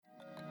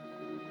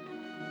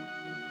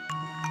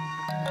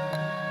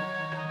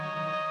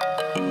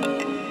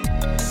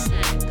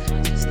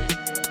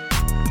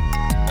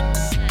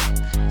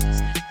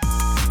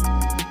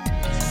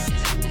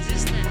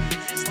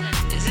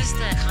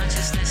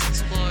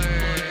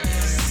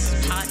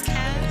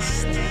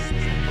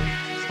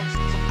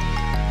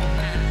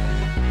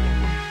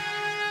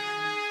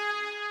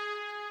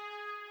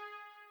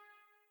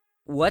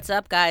What's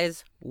up,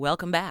 guys?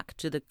 Welcome back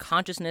to the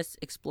Consciousness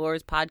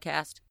Explorers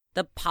podcast,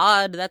 the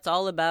pod that's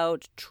all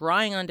about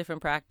trying on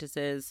different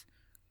practices,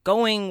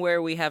 going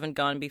where we haven't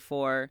gone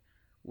before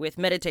with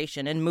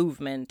meditation and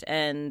movement,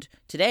 and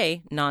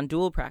today,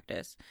 non-dual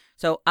practice.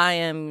 So I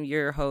am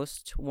your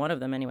host, one of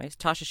them anyways,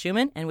 Tasha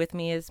Schumann, and with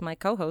me is my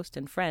co-host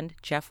and friend,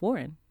 Jeff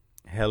Warren.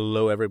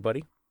 Hello,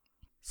 everybody.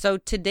 So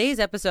today's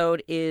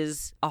episode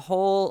is a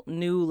whole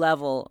new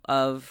level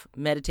of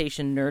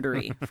meditation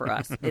nerdery for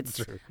us.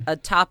 It's a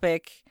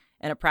topic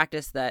and a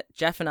practice that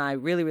Jeff and I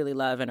really, really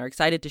love and are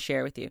excited to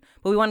share with you.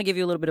 But we want to give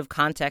you a little bit of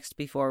context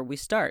before we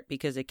start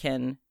because it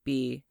can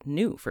be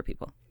new for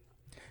people.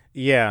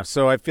 Yeah,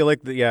 so I feel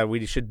like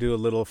we should do a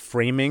little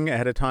framing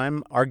ahead of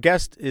time. Our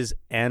guest is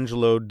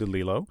Angelo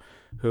Dilullo,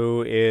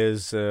 who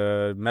is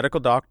a medical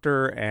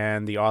doctor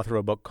and the author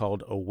of a book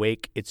called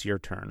Awake, It's Your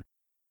Turn.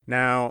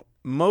 Now,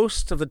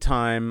 most of the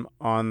time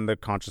on the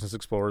Consciousness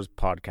Explorers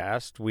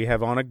podcast, we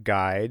have on a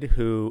guide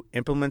who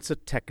implements a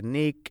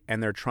technique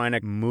and they're trying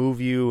to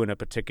move you in a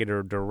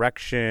particular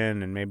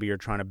direction, and maybe you're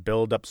trying to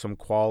build up some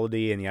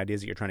quality and the idea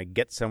is that you're trying to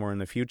get somewhere in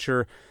the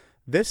future.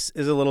 This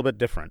is a little bit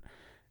different.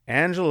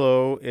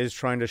 Angelo is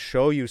trying to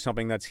show you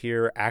something that's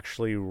here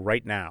actually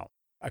right now,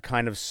 a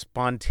kind of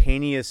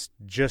spontaneous,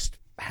 just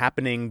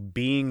happening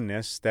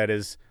beingness that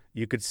is,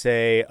 you could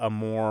say, a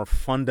more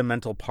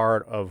fundamental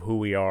part of who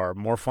we are,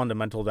 more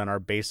fundamental than our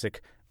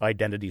basic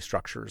identity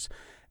structures.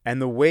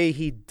 And the way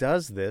he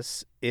does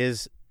this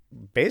is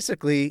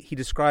basically he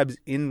describes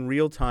in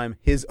real time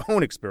his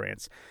own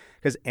experience.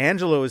 Because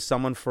Angelo is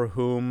someone for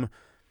whom,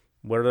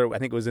 whether I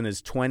think it was in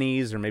his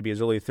 20s or maybe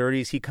his early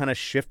 30s, he kind of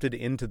shifted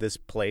into this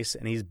place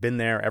and he's been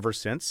there ever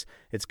since.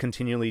 It's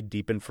continually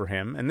deepened for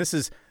him. And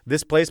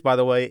this place, by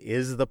the way,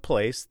 is the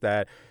place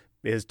that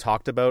is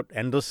talked about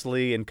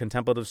endlessly in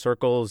contemplative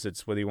circles.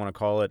 It's whether you want to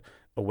call it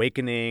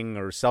awakening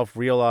or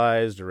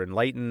self-realized or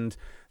enlightened.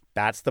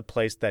 That's the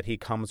place that he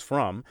comes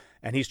from.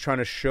 And he's trying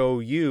to show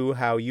you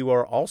how you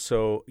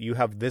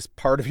have this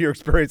part of your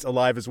experience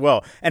alive as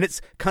well. And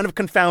it's kind of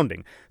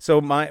confounding. So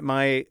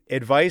my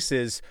advice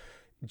is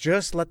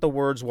just let the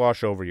words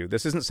wash over you.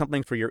 This isn't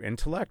something for your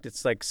intellect.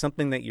 It's like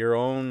something that your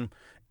own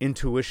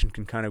intuition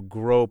can kind of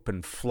grope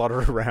and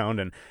flutter around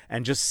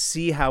and just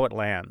see how it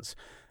lands.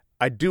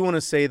 I do want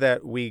to say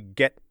that we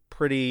get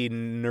pretty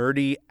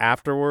nerdy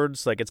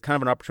afterwards. Like, it's kind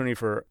of an opportunity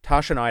for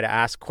Tasha and I to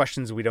ask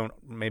questions we don't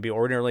maybe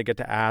ordinarily get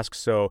to ask.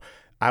 So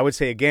I would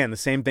say, again, the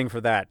same thing for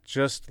that.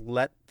 Just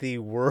let the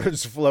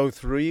words flow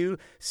through you.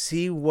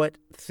 See what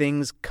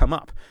things come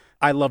up.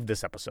 I love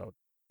this episode.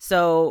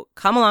 So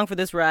come along for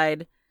this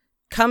ride.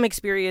 Come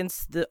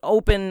experience the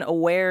open,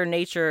 aware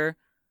nature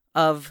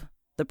of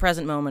the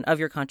present moment of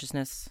your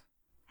consciousness.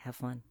 Have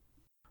fun.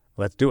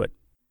 Let's do it.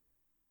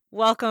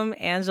 Welcome,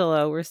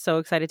 Angelo. We're so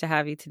excited to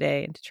have you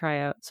today and to try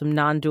out some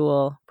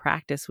non-dual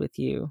practice with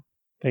you.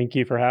 Thank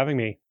you for having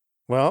me.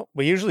 Well,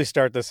 we usually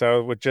start this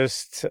out with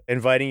just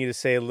inviting you to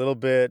say a little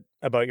bit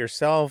about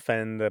yourself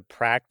and the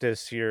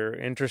practice you're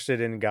interested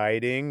in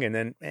guiding, and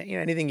then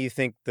anything you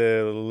think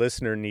the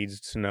listener needs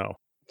to know.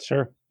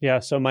 Sure. Yeah.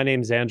 So my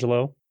name's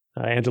Angelo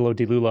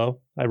Dilullo.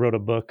 I wrote a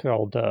book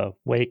called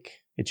Wake,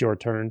 It's Your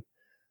Turn,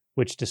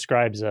 which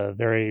describes a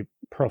very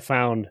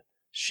profound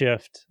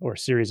shift or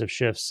series of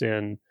shifts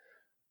in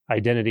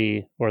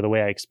identity or the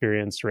way I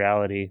experienced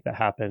reality that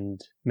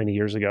happened many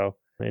years ago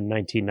in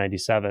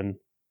 1997.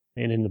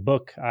 And in the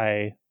book,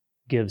 I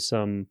give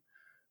some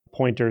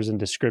pointers and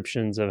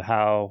descriptions of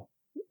how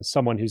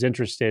someone who's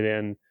interested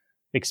in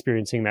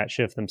experiencing that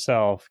shift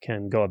themselves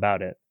can go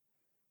about it.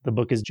 The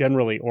book is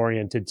generally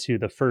oriented to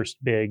the first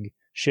big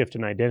shift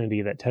in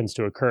identity that tends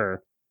to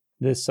occur.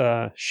 This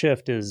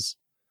shift is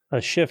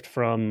a shift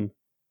from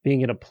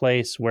being in a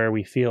place where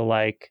we feel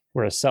like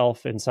we're a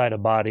self inside a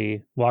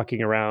body, walking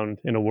around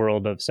in a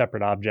world of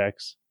separate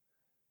objects.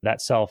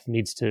 That self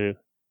needs to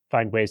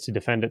find ways to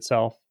defend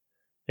itself.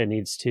 It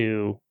needs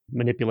to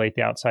manipulate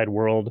the outside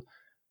world,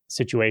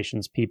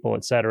 situations, people,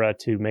 etc.,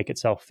 to make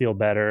itself feel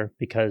better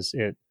because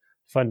it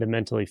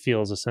fundamentally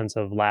feels a sense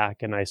of lack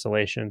and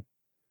isolation,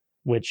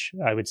 which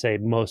I would say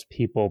most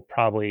people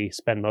probably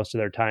spend most of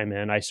their time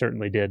in. I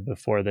certainly did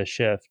before the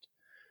shift.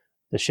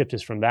 The shift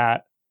is from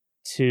that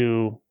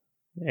to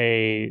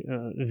a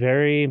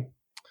very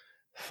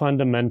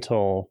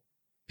fundamental,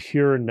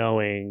 pure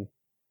knowing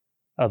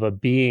of a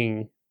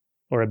being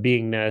or a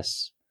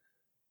beingness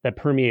that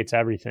permeates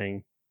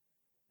everything.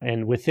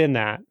 And within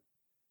that,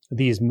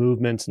 these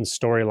movements and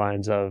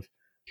storylines of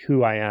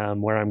who I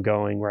am, where I'm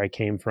going, where I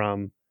came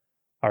from,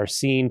 are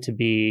seen to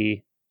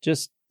be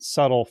just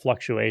subtle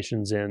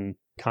fluctuations in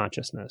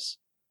consciousness.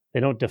 They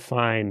don't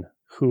define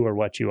who or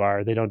what you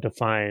are. They don't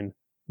define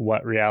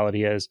what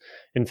reality is.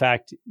 In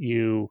fact,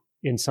 you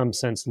in some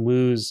sense,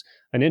 lose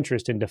an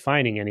interest in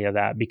defining any of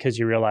that because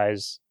you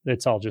realize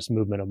it's all just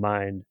movement of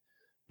mind.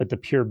 But the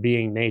pure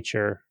being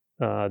nature,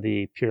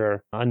 the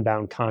pure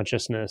unbound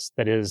consciousness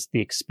that is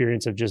the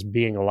experience of just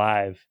being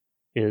alive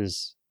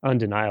is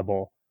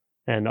undeniable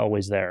and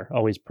always there,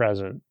 always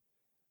present.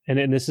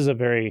 And this is a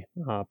very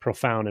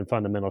profound and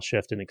fundamental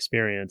shift in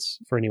experience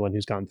for anyone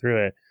who's gone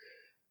through it.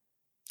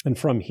 And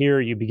from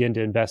here, you begin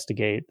to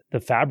investigate the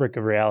fabric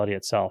of reality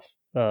itself,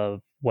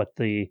 of what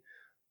the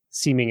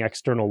seeming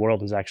external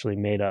world is actually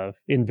made of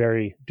in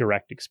very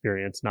direct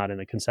experience, not in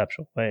a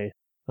conceptual way.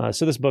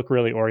 So this book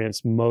really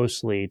orients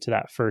mostly to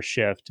that first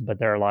shift, but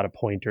there are a lot of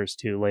pointers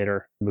to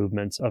later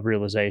movements of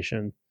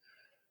realization.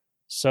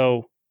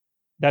 So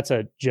that's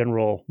a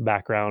general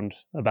background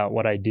about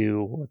what I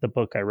do, what the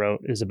book I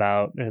wrote is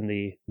about, and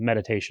the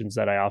meditations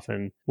that I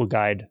often will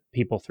guide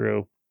people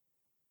through.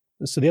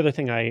 So the other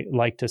thing I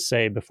like to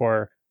say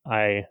before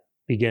I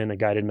begin a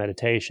guided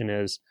meditation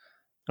is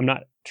I'm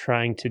not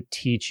trying to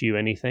teach you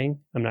anything.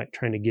 I'm not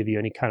trying to give you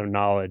any kind of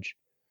knowledge,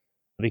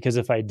 because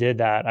if I did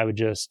that, I would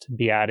just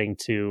be adding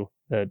to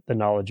the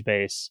knowledge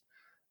base.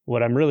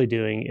 What I'm really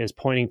doing is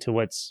pointing to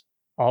what's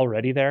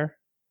already there.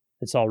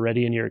 It's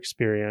already in your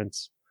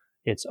experience.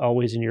 It's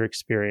always in your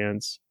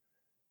experience.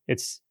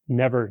 It's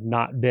never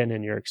not been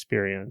in your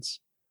experience.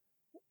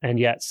 And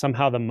yet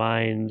somehow the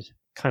mind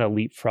kind of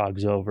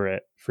leapfrogs over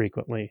it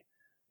frequently.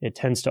 It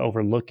tends to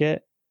overlook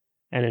it.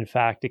 And in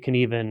fact, it can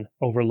even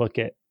overlook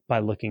it by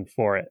looking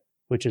for it,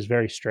 which is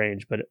very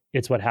strange, but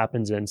it's what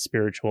happens in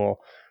spiritual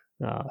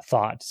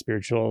thought,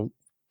 spiritual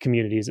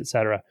communities,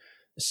 etc.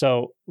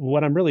 So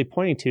what I'm really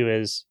pointing to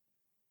is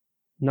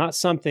not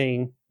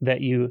something that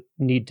you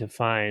need to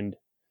find.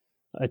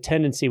 A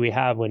tendency we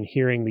have when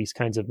hearing these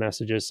kinds of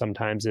messages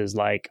sometimes is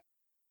like,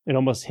 it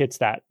almost hits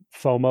that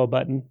FOMO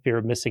button, fear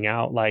of missing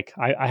out. Like,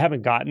 I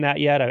haven't gotten that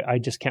yet. I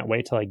just can't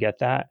wait till I get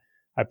that.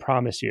 I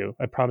promise you,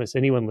 I promise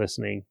anyone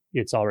listening,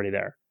 it's already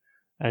there.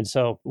 And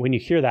so when you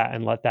hear that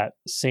and let that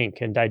sink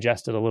and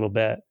digest it a little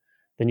bit,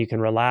 then you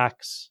can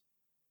relax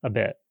a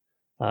bit,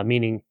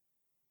 meaning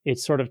it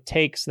sort of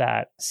takes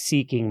that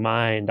seeking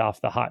mind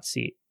off the hot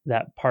seat,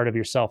 that part of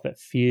yourself that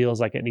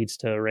feels like it needs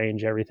to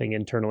arrange everything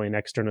internally and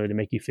externally to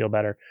make you feel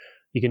better.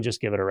 You can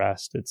just give it a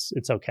rest.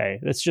 It's okay.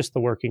 It's just the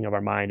working of our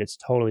mind. It's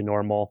totally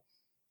normal.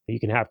 You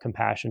can have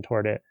compassion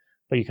toward it,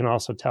 but you can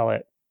also tell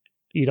it,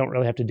 you don't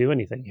really have to do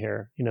anything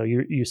here. You know,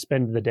 you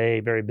spend the day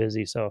very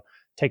busy, so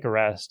take a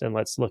rest and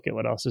let's look at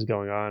what else is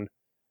going on.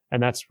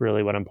 And that's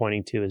really what I'm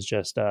pointing to, is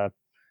just a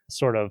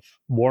sort of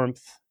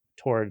warmth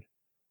toward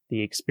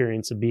the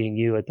experience of being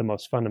you at the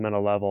most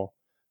fundamental level.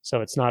 So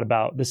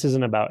this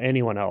isn't about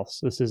anyone else.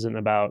 This isn't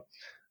about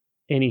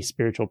any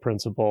spiritual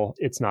principle.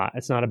 It's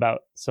not about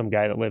some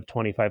guy that lived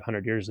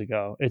 2,500 years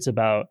ago. It's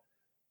about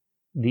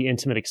the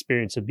intimate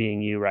experience of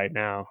being you right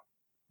now.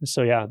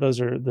 So yeah,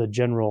 those are the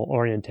general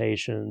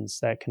orientations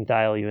that can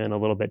dial you in a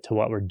little bit to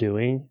what we're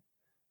doing.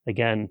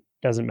 Again,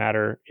 doesn't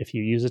matter if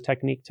you use a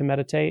technique to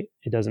meditate.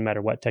 It doesn't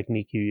matter what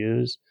technique you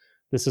use.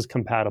 This is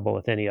compatible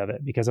with any of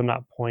it, because I'm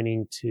not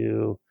pointing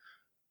to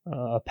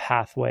a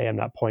pathway. I'm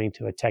not pointing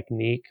to a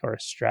technique or a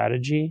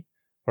strategy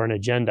or an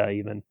agenda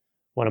even.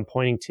 What I'm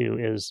pointing to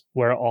is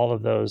where all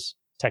of those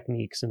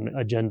techniques and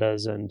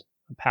agendas and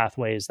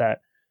pathways that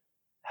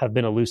have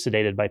been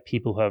elucidated by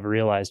people who have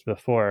realized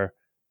before,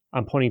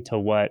 I'm pointing to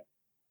what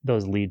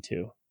those lead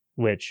to,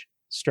 which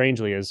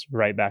strangely is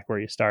right back where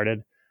you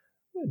started,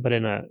 but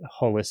in a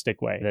holistic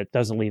way that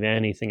doesn't leave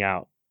anything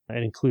out.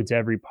 It includes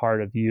every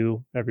part of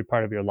you, every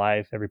part of your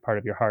life, every part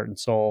of your heart and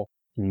soul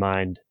and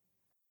mind.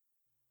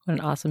 What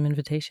an awesome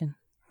invitation.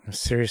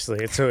 Seriously,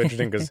 it's so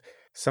interesting because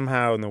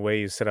somehow in the way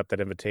you set up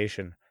that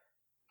invitation,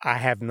 I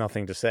have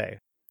nothing to say.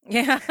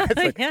 Yeah.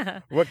 Like,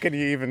 yeah. what can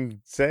you even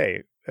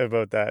say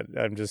about that?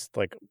 I'm just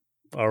like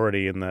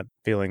already in that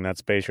feeling, that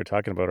space you're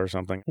talking about or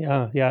something.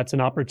 Yeah. It's an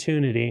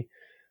opportunity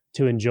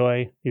to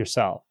enjoy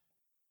yourself.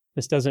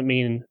 This doesn't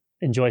mean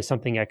enjoy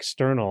something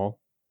external,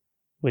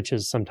 which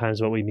is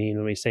sometimes what we mean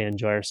when we say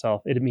enjoy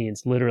yourself. It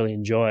means literally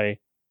enjoy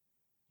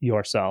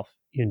yourself.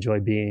 You enjoy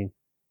being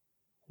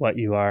what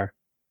you are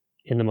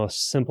in the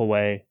most simple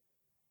way,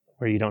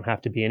 where you don't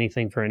have to be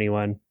anything for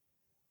anyone.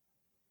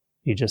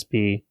 You just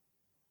be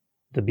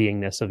the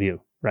beingness of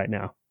you right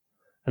now.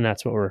 And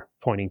that's what we're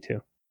pointing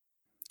to.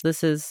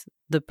 This is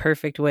the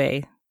perfect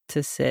way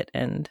to sit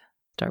and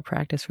start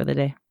practice for the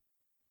day.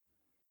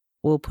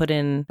 We'll put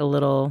in a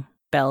little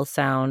bell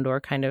sound or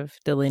kind of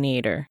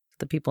delineator so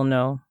that people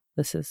know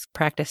this is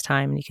practice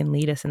time and you can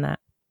lead us in that.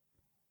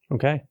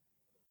 Okay.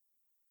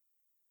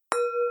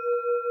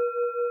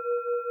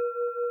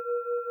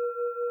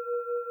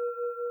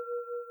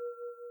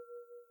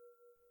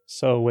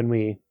 So when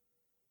we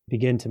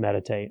begin to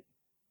meditate,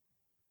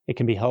 it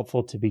can be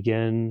helpful to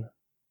begin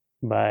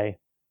by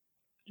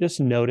just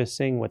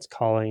noticing what's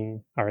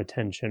calling our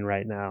attention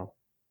right now.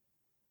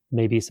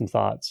 Maybe some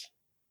thoughts.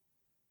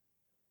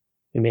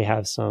 We may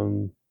have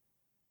some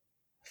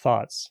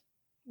thoughts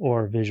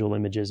or visual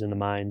images in the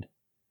mind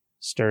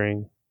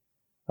stirring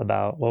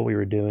about what we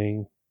were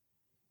doing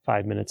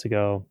 5 minutes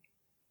ago.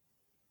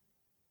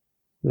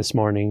 this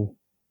morning,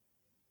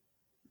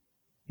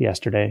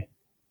 yesterday.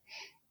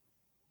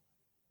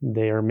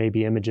 They are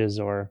maybe images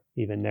or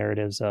even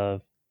narratives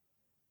of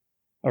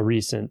a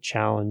recent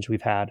challenge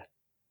we've had,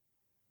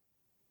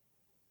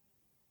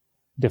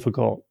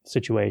 difficult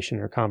situation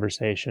or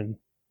conversation.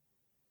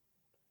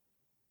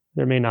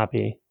 There may not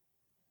be,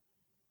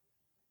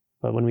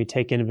 but when we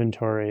take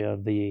inventory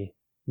of the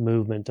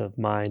movement of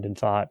mind and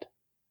thought,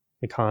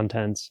 the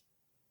contents,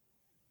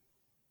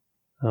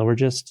 we're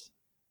just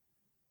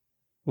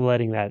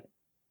letting that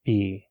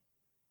be.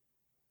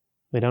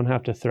 We don't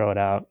have to throw it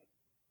out.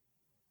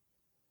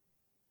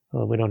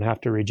 We don't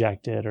have to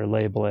reject it or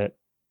label it.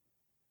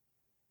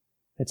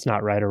 It's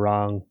not right or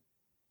wrong.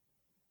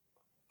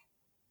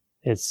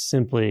 It's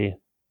simply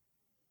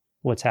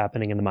what's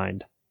happening in the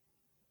mind.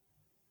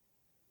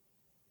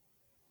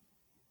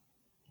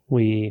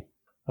 We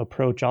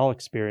approach all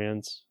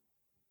experience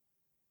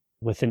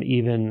with an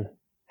even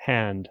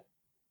hand,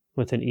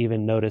 with an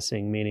even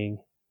noticing, meaning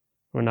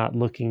we're not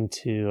looking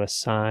to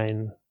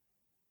assign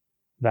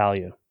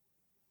value.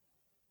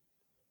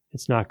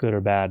 It's not good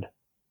or bad.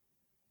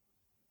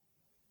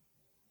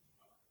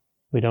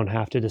 We don't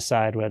have to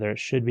decide whether it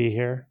should be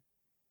here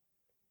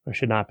or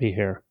should not be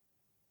here.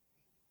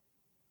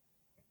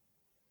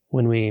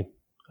 When we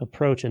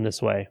approach in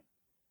this way,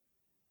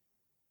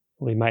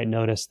 we might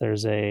notice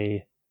there's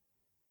a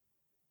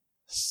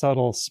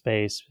subtle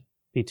space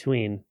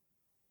between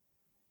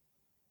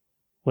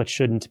what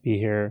shouldn't be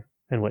here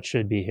and what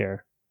should be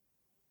here.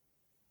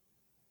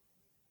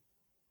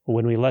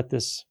 When we let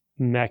this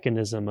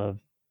mechanism of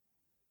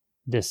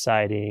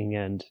deciding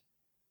and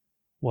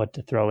what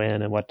to throw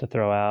in and what to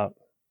throw out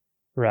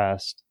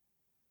rest,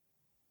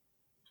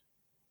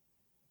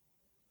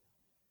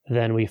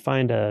 then we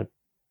find a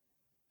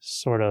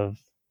sort of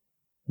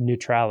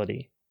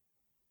neutrality.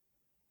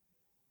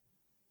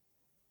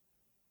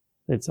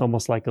 It's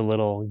almost like a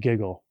little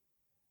giggle,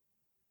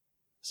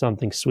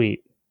 something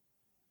sweet,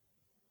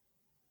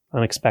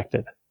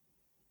 unexpected.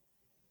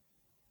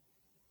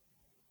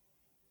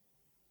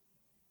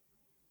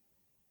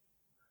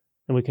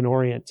 And we can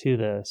orient to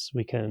this.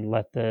 We can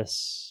let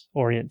this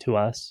orient to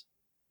us.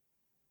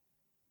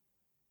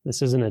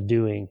 This isn't a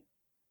doing.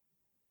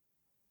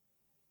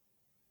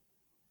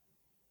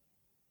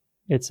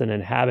 It's an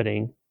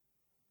inhabiting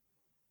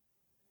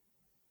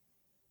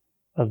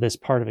of this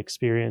part of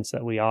experience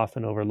that we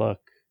often overlook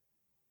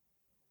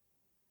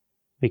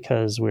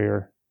because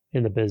we're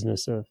in the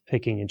business of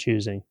picking and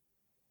choosing.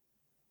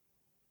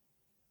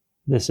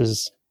 This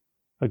is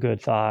a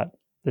good thought.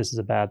 This is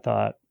a bad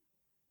thought.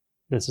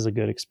 This is a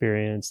good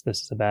experience.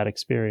 This is a bad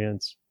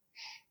experience.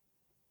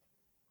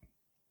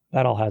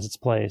 That all has its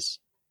place.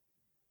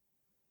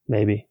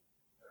 Maybe.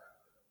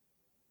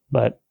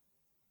 But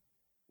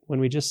when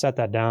we just set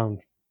that down,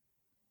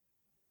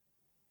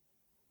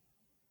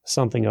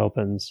 something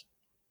opens.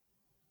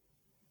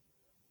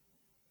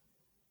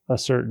 A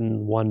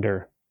certain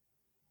wonder.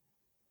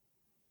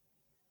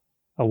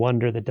 A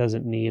wonder that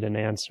doesn't need an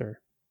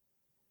answer.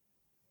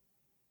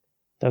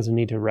 Doesn't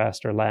need to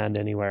rest or land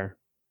anywhere.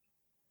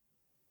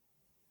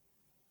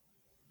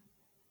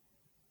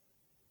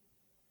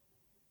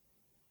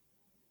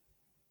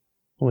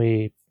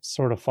 We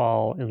sort of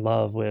fall in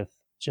love with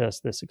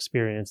just this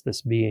experience,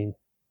 this being,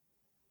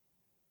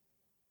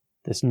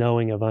 this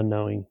knowing of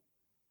unknowing.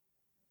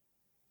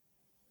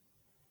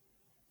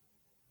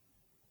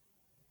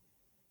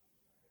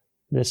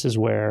 This is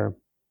where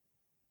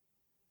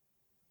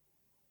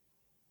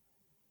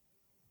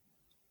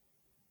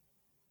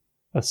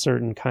a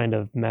certain kind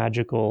of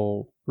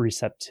magical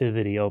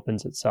receptivity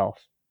opens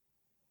itself.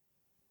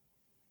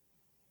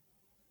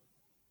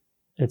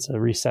 It's a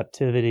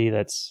receptivity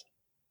that's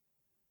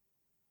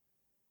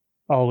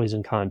always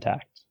in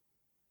contact.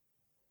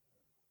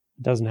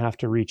 It doesn't have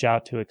to reach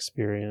out to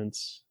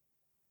experience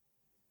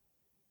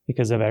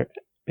because of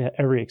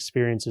every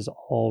experience is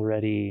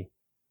already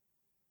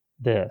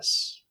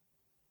this.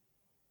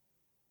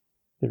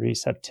 The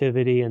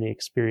receptivity and the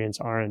experience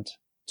aren't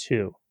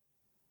two.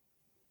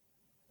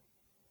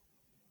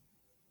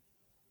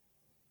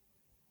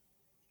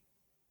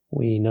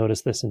 We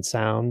notice this in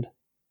sound,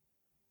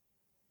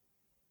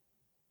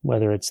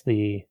 whether it's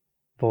the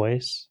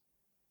voice,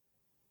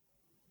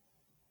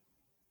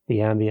 the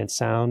ambient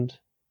sound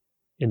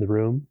in the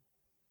room.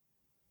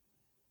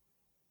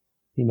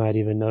 You might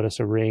even notice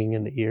a ring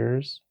in the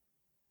ears.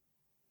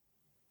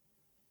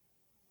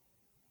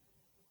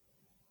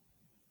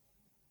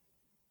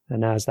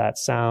 And as that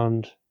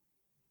sound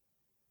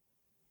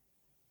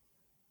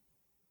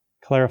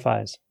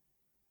clarifies,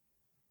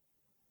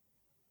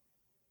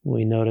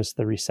 we notice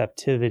the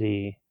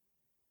receptivity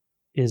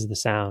is the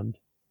sound.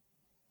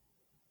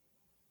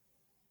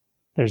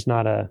 There's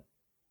not a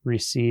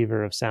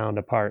receiver of sound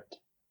apart.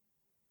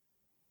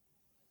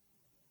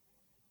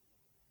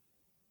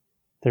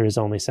 There is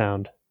only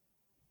sound.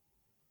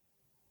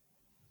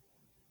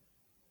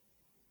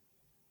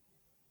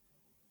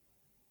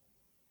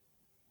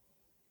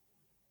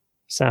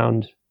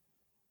 Sound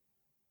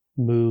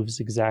moves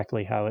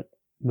exactly how it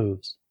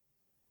moves.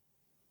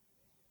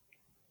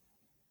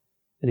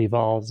 It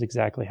evolves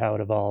exactly how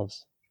it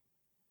evolves.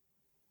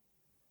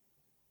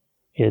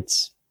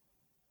 It's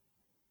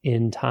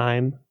in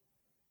time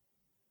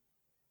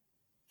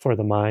for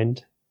the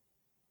mind,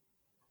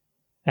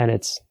 and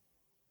it's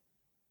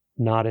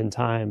not in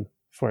time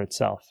for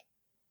itself.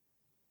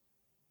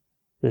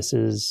 This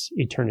is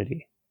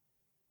eternity,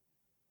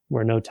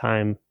 where no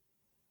time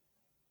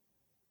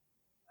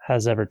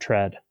has ever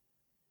tread.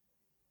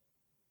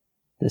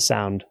 The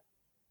sound,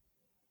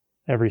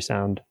 every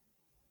sound.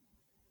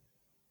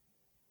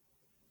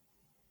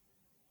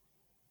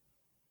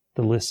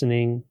 The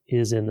listening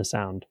is in the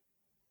sound.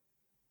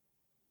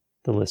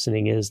 The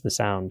listening is the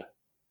sound.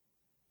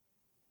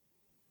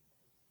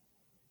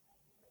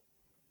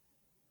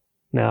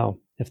 Now,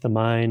 if the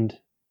mind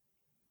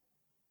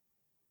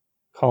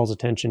calls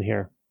attention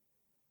here,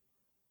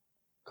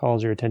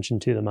 calls your attention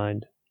to the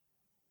mind,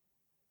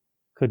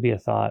 could be a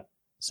thought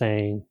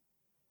saying,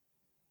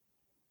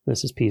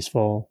 this is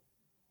peaceful.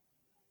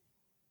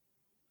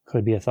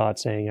 Could be a thought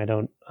saying, I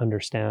don't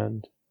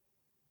understand,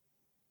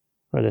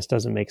 or this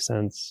doesn't make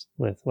sense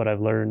with what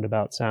I've learned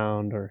about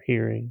sound or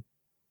hearing.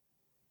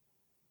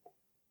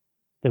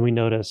 Then we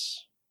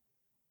notice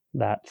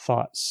that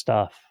thought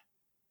stuff,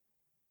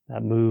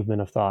 that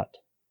movement of thought,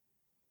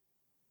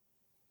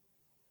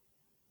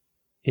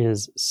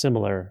 is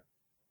similar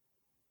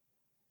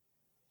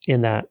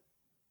in that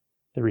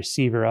the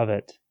receiver of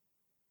it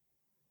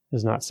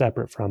is not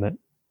separate from it.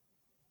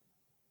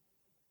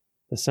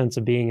 The sense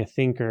of being a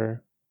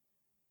thinker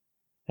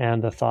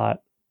and the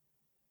thought,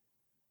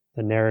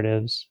 the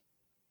narratives,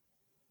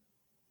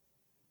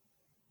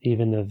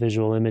 even the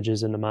visual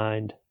images in the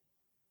mind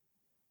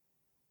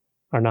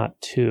are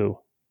not two.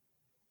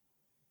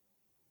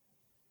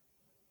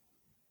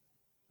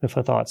 If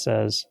a thought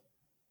says,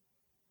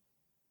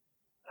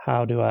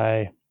 how do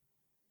I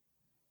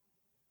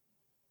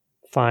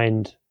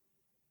find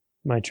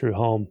my true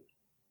home?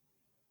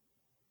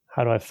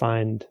 How do I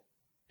find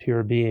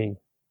pure being?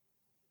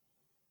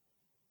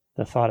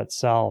 The thought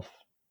itself,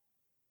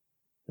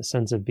 the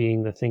sense of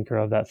being the thinker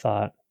of that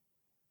thought,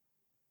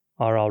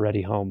 are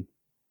already home.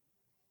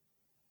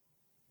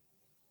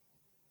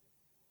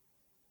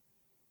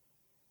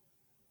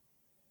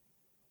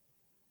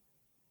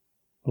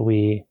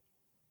 We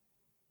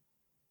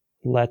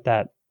let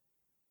that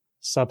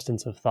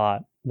substance of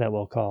thought that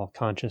we'll call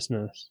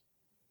consciousness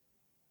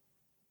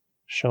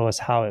show us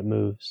how it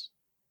moves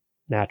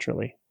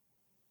naturally,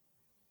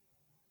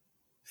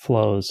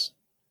 flows,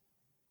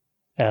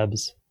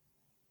 ebbs,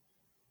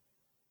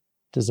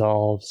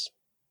 dissolves,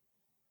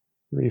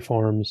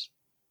 reforms.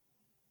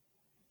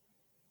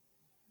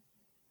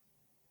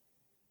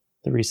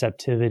 The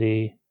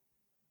receptivity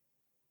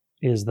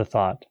is the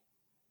thought.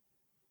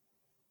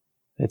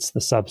 It's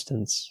the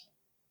substance.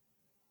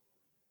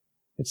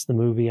 It's the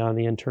movie on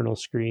the internal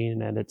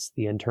screen, and it's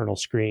the internal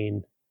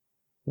screen,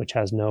 which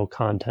has no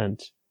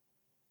content.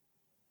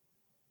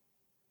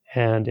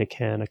 And it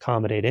can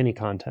accommodate any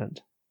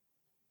content.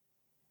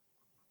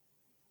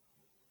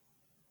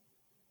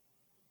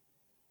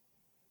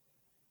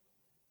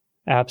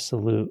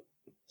 Absolute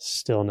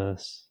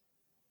stillness,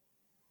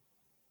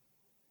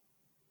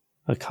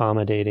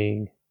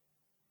 accommodating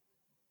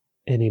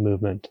any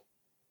movement.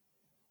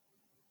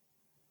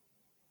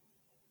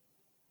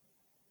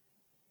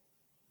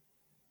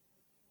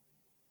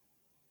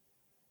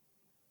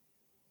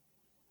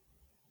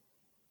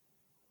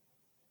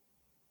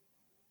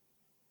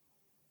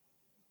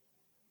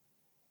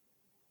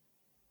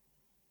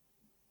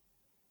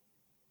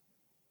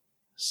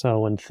 So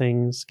when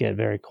things get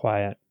very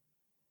quiet,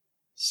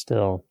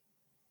 still,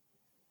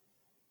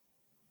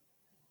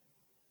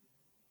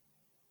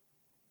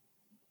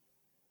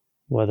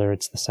 whether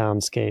it's the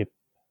soundscape,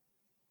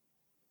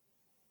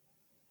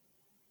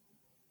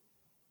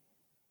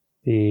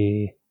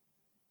 the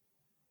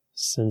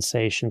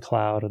sensation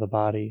cloud of the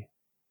body,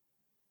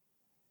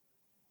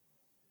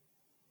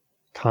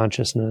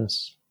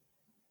 consciousness,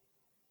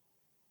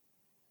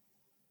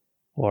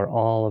 or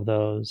all of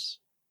those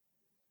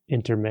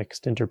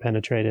intermixed,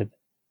 interpenetrated,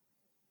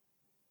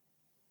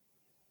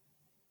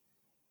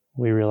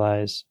 we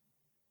realize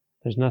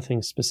there's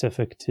nothing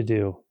specific to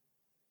do.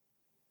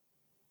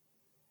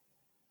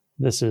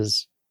 This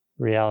is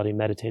reality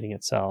meditating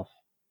itself.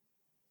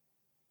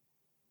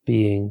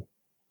 Being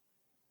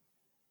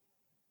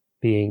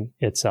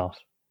itself.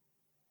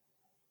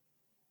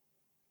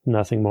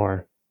 Nothing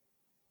more.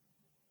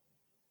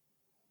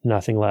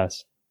 Nothing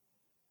less.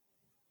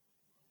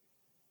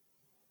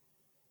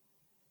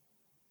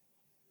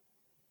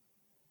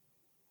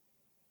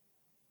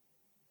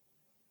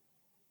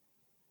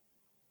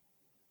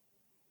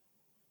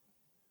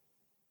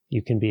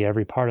 You can be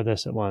every part of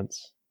this at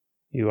once.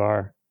 You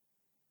are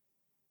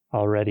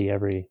already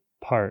every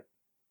part,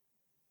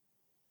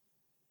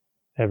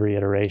 every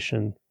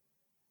iteration,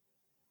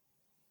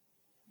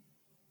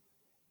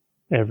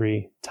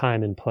 every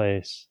time and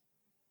place.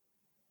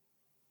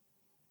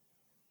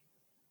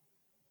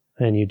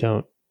 And you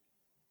don't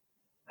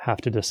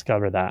have to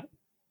discover that.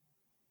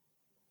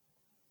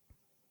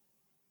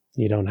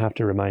 You don't have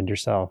to remind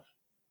yourself.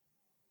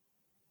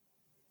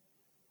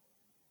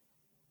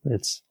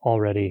 It's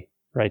already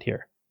right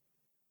here.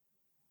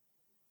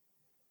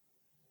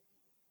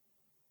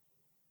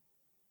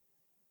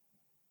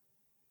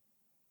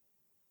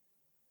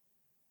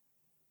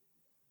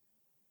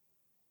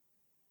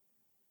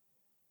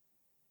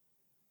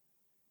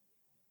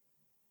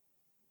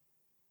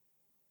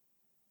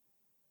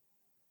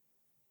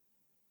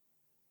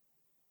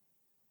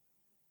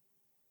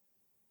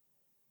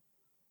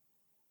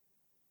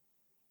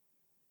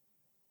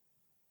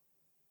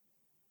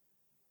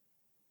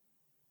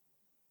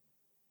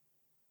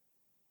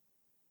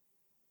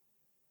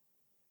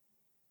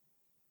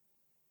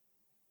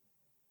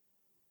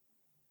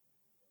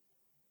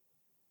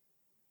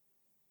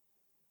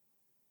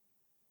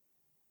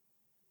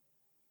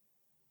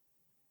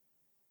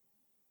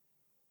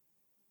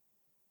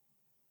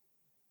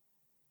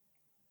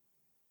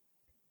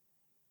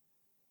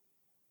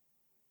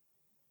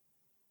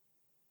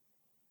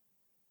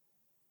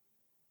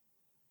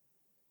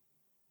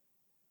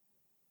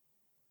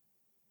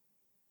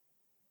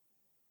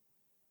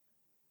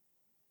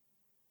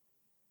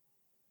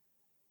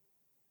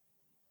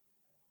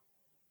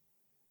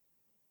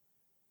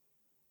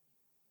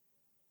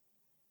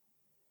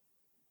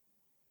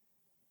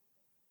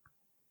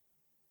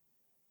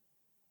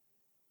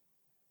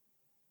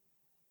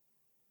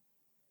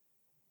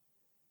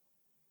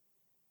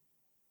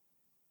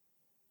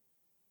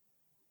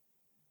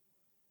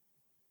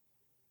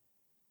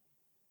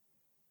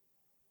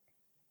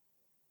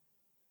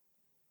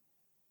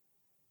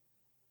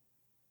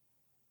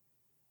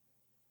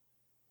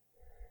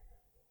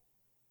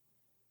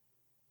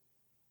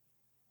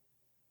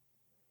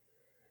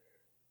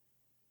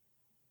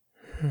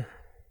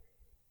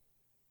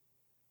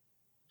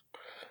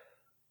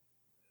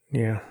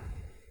 Yeah.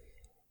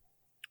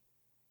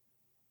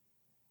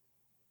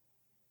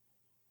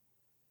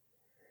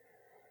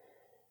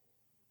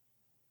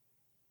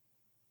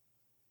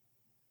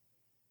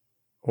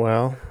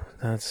 Well,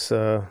 that's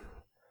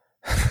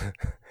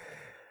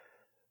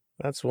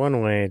that's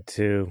one way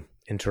to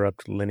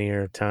interrupt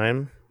linear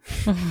time.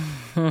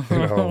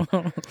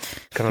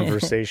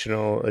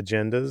 Conversational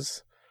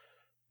agendas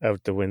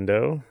out the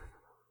window.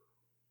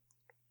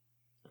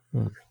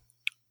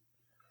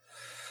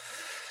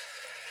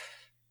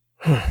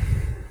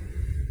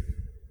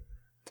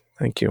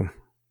 Thank you.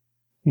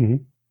 Mm-hmm.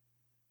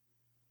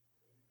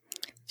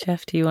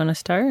 Jeff, do you want to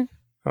start?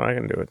 Oh, I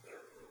can do it.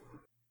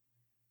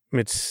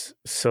 It's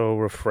so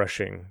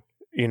refreshing.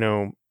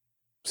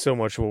 So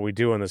much of what we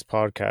do on this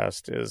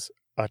podcast is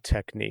a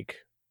technique.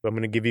 I'm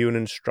going to give you an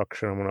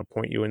instruction. I'm going to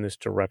point you in this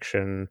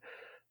direction.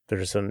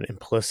 There's an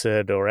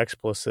implicit or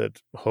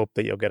explicit hope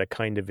that you'll get a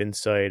kind of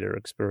insight or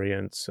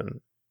experience.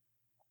 And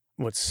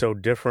what's so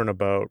different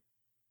about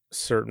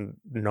certain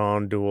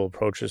non-dual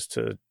approaches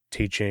to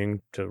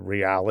teaching, to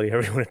reality,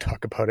 however you want to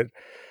talk about it,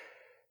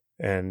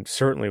 and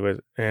certainly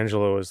with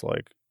Angelo, is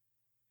like,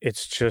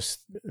 it's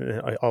just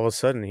all of a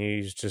sudden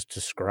he's just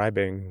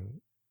describing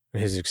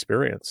his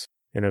experience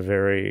in a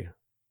very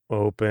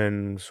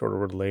open, sort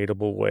of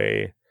relatable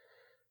way.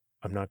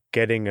 I'm not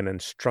getting an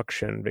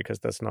instruction because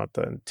that's not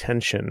the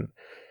intention.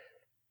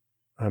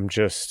 I'm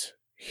just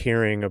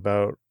hearing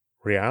about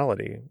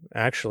reality,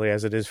 actually,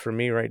 as it is for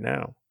me right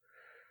now.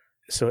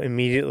 So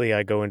immediately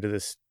I go into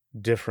this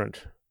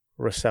different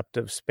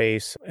receptive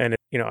space, and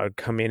I'd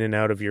come in and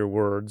out of your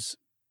words,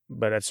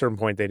 but at a certain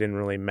point they didn't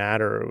really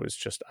matter. It was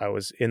just I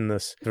was in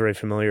this very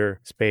familiar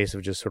space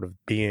of just sort of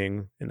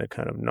being in a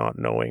kind of not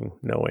knowing.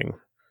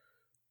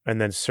 And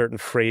then certain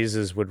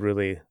phrases would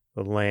really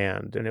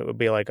land, and it would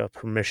be like a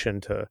permission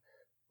to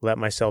let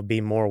myself be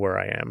more where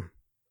I am,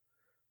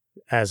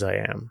 as I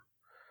am.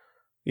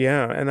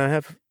 Yeah, and I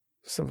have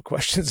some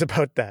questions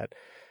about that,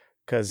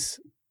 because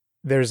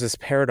there's this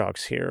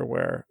paradox here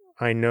where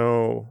I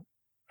know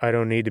I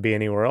don't need to be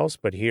anywhere else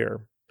but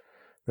here.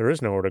 There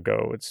is nowhere to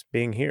go. It's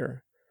being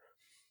here.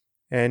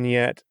 And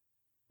yet,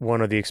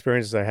 one of the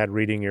experiences I had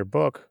reading your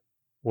book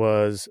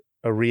was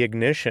a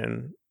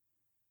reignition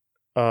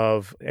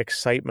of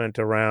excitement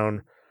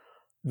around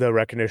the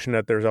recognition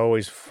that there's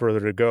always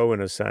further to go,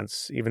 in a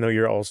sense. Even though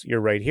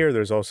you're right here,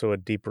 there's also a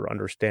deeper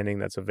understanding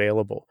that's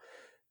available.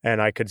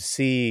 And I could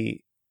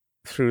see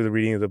through the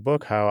reading of the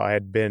book how I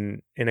had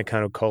been in a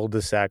kind of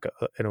cul-de-sac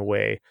in a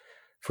way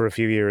for a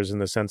few years, in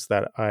the sense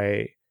that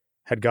I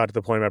had got to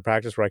the point in my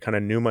practice where I kind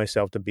of knew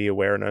myself to be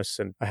awareness,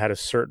 and I had a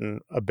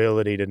certain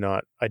ability to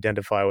not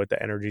identify with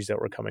the energies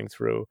that were coming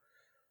through.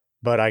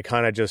 But I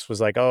kind of just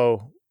was like,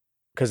 oh,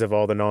 because of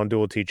all the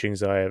non-dual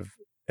teachings I have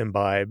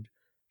imbibed,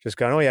 just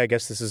gone, oh yeah, I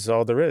guess this is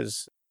all there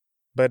is.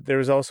 But there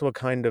was also a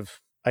kind of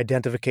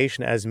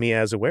identification as me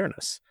as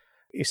awareness.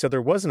 So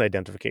there was an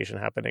identification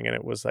happening, and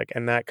it was like,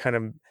 and that kind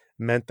of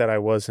meant that I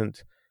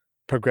wasn't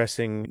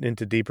progressing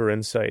into deeper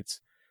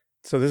insights.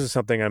 So this is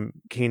something I'm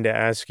keen to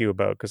ask you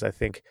about, because I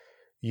think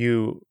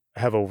you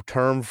have a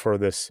term for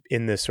this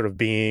in this sort of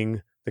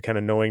being, the kind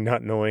of knowing,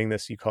 not knowing,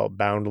 this you call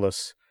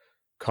boundless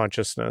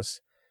consciousness.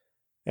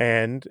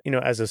 And,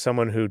 as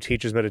someone who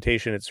teaches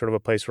meditation, it's sort of a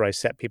place where I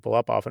set people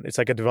up often. It's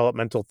like a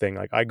developmental thing.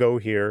 Like I go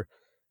here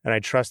and I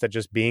trust that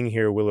just being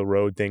here will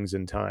erode things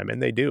in time.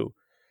 And they do.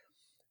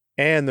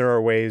 And there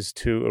are ways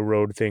to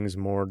erode things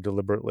more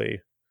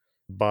deliberately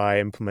by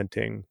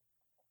implementing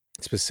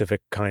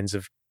specific kinds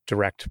of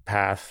direct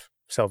path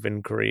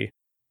self-inquiry.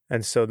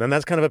 And so then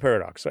that's kind of a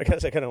paradox. So I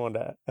guess I kind of wanted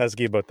to ask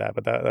you about that,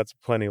 but that's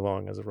plenty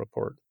long as a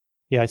report.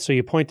 Yeah, so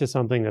you point to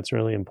something that's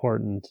really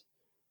important,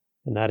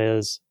 and that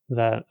is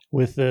that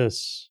with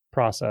this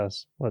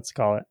process, let's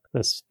call it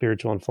this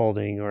spiritual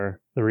unfolding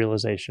or the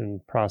realization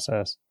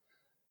process,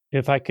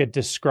 if I could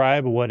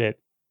describe what it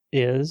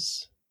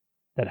is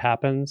that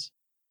happens,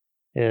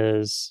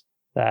 is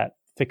that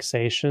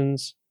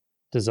fixations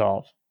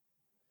dissolve.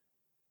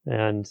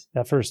 And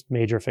that first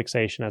major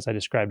fixation, as I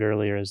described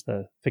earlier, is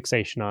the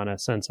fixation on a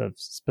sense of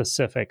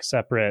specific,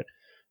 separate,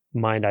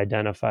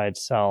 mind-identified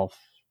self.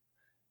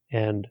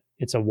 And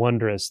it's a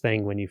wondrous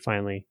thing when you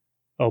finally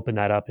open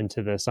that up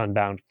into this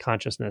unbound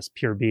consciousness,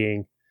 pure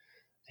being,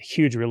 a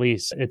huge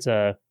release. It's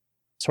a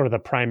sort of the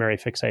primary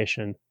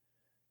fixation.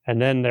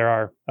 And then there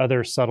are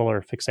other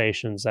subtler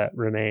fixations that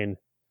remain,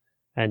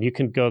 and you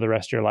can go the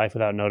rest of your life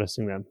without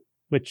noticing them,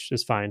 which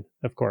is fine.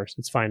 Of course,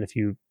 it's fine if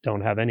you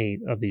don't have any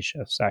of these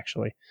shifts,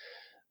 actually.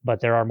 But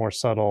there are more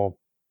subtle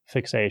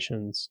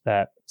fixations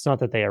that it's not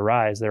that they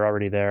arise, they're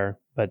already there,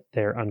 but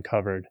they're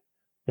uncovered.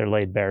 They're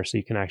laid bare so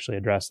you can actually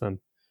address them.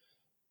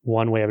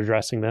 One way of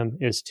addressing them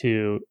is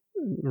to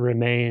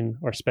remain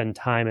or spend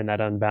time in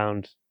that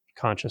unbound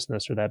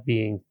consciousness or that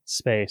being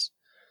space.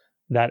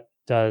 That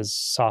does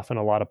soften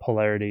a lot of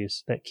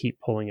polarities that keep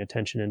pulling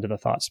attention into the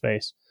thought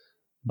space,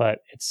 but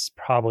it's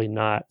probably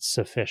not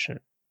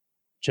sufficient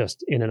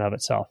just in and of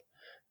itself.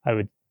 I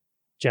would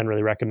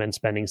generally recommend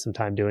spending some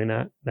time doing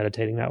that,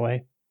 meditating that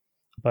way.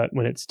 But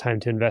when it's time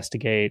to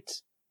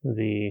investigate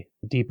the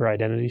deeper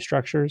identity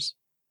structures,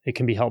 it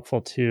can be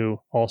helpful to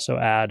also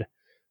add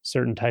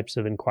certain types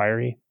of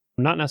inquiry,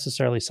 not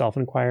necessarily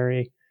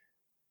self-inquiry,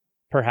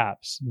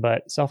 perhaps,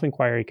 but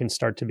self-inquiry can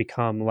start to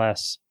become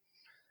less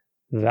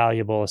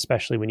valuable,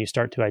 especially when you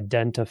start to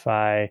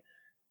identify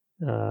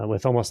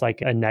with almost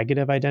like a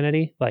negative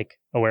identity, like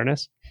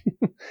awareness.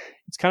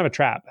 It's kind of a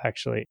trap,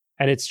 actually.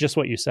 And it's just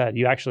what you said.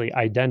 You actually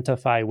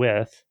identify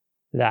with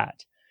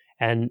that.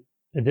 And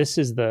this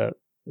is the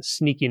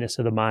sneakiness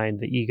of the mind,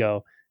 the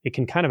ego. It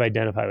can kind of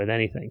identify with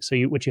anything. So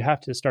what you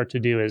have to start to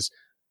do is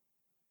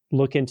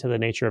look into the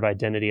nature of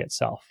identity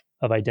itself,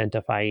 of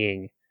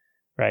identifying,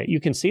 right?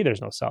 You can see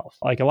there's no self.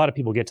 Like a lot of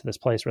people get to this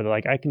place where they're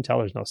like, I can tell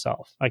there's no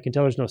self. I can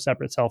tell there's no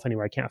separate self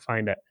anywhere. I can't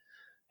find it.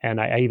 And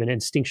I even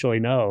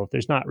instinctually know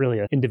there's not really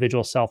an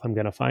individual self I'm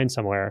going to find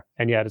somewhere.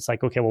 And yet it's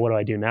like, okay, well, what do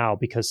I do now?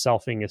 Because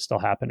selfing is still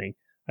happening.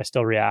 I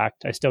still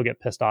react. I still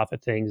get pissed off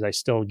at things. I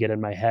still get in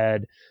my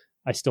head.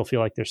 I still feel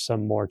like there's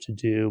some more to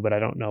do, but I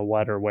don't know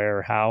what or where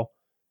or how.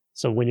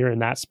 So when you're in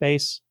that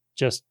space,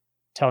 just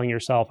telling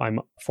yourself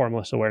I'm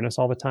formless awareness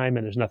all the time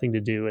and there's nothing to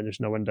do and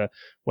there's no one to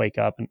wake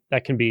up, and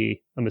that can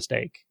be a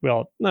mistake.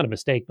 Well, not a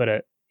mistake,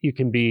 but you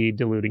can be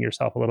deluding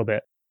yourself a little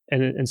bit.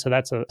 And so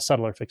that's a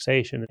subtler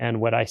fixation. And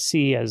what I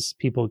see as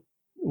people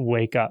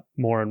wake up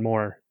more and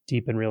more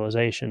deep in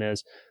realization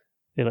is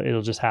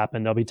it'll just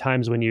happen. There'll be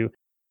times when you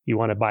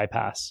want to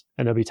bypass,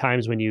 and there'll be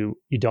times when you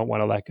don't want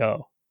to let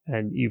go.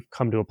 And you've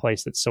come to a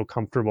place that's so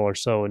comfortable or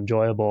so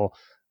enjoyable,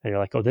 and you're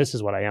like, oh, this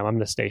is what I am. I'm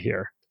going to stay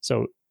here.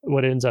 So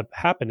what ends up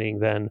happening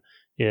then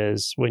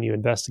is when you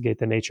investigate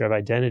the nature of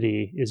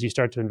identity is you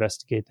start to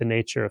investigate the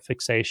nature of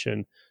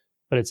fixation,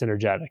 but it's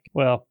energetic.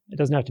 Well, it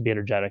doesn't have to be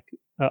energetic.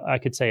 I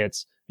could say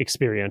it's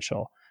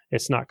experiential.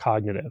 It's not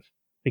cognitive,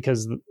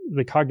 because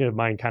the cognitive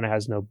mind kind of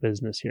has no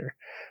business here,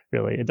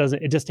 really.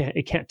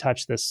 It can't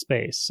touch this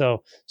space.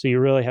 So you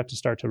really have to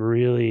start to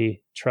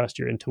really trust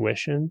your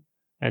intuition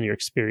and your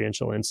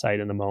experiential insight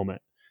in the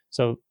moment.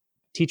 So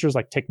teachers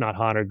like Thich Nhat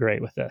Hanh are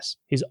great with this.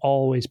 He's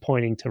always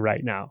pointing to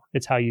right now.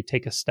 It's how you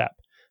take a step,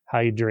 how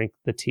you drink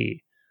the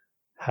tea,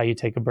 how you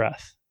take a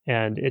breath.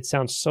 And it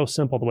sounds so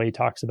simple the way he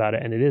talks about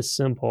it. And it is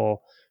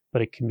simple,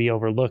 but it can be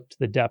overlooked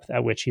the depth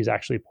at which he's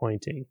actually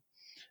pointing.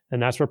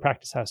 And that's where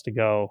practice has to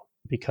go,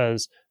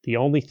 because the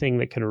only thing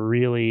that can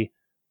really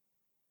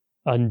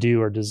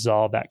undo or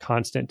dissolve that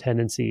constant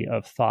tendency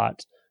of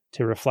thought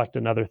to reflect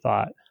another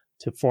thought,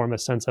 to form a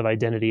sense of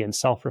identity and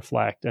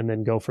self-reflect, and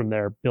then go from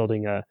there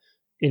building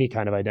any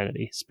kind of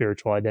identity,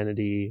 spiritual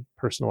identity,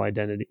 personal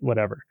identity,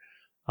 whatever.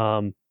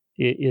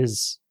 It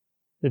is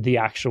the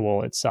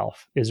actual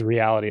itself, is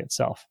reality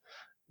itself,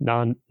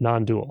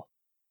 non-dual.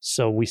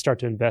 So we start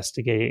to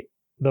investigate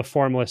the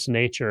formless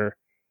nature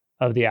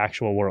of the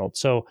actual world.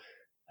 So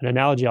an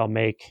analogy I'll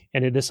make,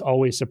 and this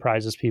always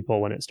surprises people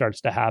when it starts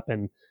to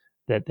happen,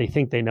 that they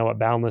think they know what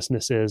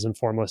boundlessness is and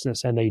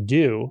formlessness, and they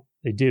do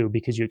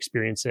because you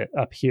experience it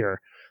up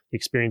here. You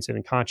experience it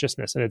in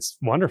consciousness, and it's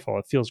wonderful.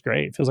 It feels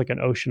great. It feels like an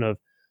ocean of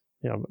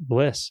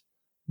bliss.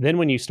 Then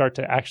when you start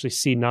to actually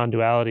see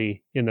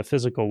non-duality in the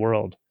physical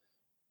world,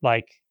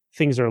 like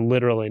things are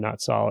literally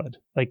not solid.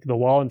 Like the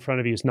wall in front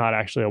of you is not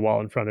actually a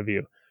wall in front of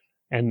you,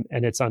 and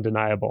it's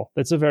undeniable.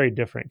 That's a very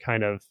different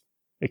kind of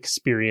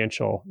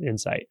experiential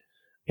insight.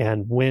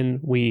 And when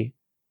we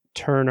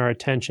turn our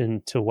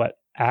attention to what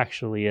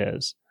actually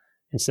is,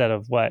 instead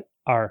of what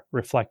our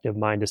reflective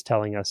mind is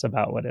telling us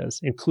about what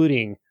is,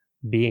 including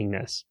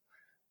beingness.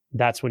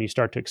 That's when you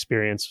start to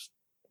experience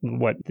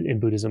what in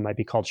Buddhism might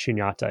be called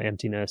shunyata,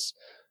 emptiness.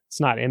 It's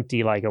not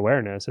empty like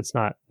awareness. It's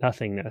not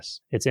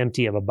nothingness. It's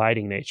empty of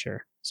abiding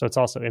nature. So it's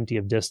also empty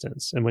of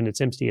distance. And when it's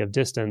empty of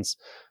distance,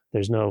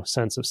 there's no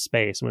sense of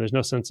space. And when there's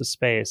no sense of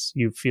space,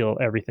 you feel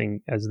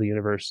everything as the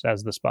universe,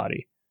 as this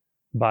body.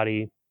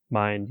 Body,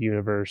 mind,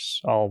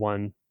 universe, all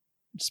one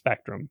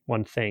spectrum,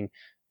 one thing,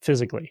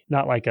 physically,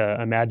 not like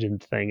a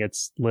imagined thing.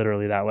 It's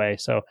literally that way.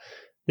 So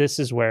this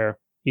is where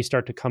you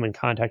start to come in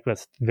contact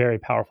with very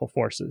powerful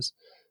forces.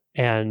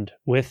 And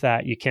with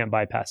that, you can't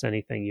bypass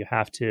anything. You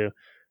have to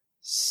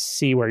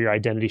see where your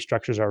identity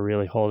structures are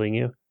really holding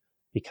you,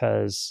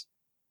 because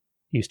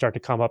you start to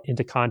come up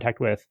into contact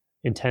with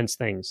intense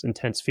things,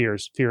 intense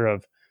fears, fear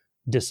of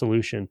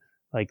dissolution,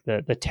 like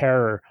the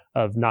terror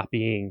of not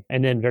being,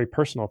 and then very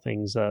personal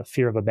things,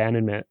 fear of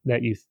abandonment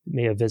that you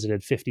may have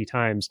visited 50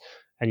 times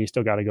and you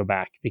still got to go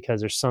back because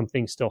there's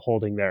something still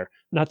holding there.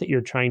 Not that you're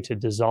trying to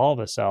dissolve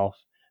a self.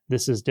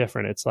 This is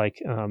different. It's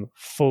like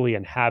fully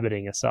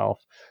inhabiting a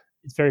self.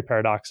 It's very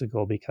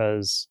paradoxical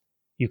because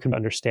you can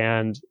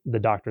understand the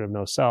doctrine of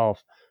no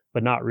self,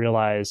 but not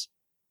realize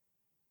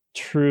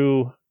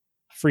true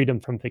freedom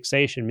from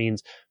fixation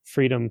means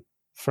freedom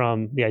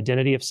from the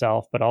identity of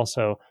self, but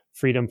also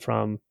freedom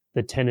from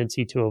the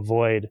tendency to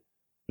avoid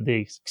the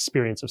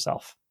experience of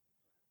self.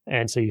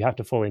 And so you have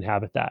to fully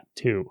inhabit that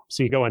too.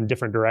 So you go in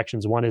different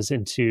directions. One is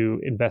into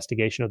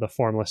investigation of the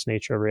formless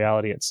nature of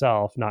reality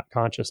itself, not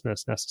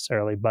consciousness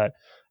necessarily, but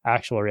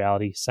actual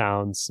reality,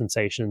 sounds,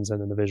 sensations,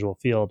 and then the visual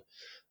field.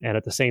 And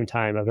at the same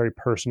time, a very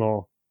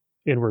personal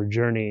inward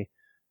journey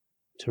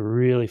to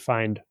really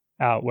find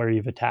out where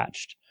you've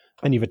attached.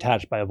 And you've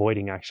attached by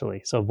avoiding,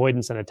 actually. So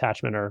avoidance and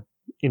attachment are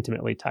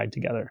intimately tied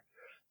together.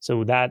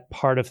 So that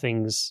part of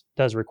things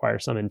does require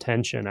some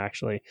intention,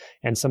 actually,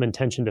 and some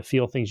intention to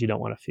feel things you don't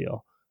want to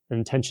feel. An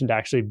intention to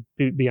actually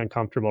be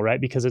uncomfortable, right?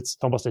 Because it's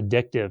almost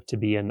addictive to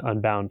be in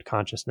unbound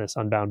consciousness,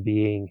 unbound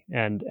being,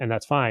 and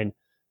that's fine.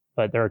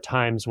 But there are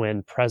times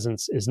when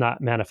presence is not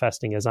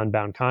manifesting as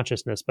unbound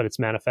consciousness, but it's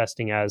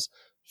manifesting as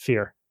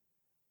fear,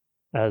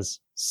 as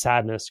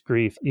sadness,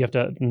 grief. You have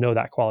to know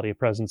that quality of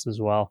presence as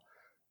well,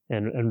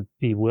 and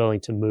be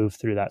willing to move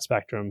through that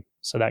spectrum.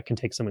 So that can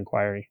take some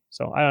inquiry.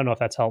 So I don't know if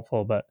that's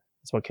helpful, but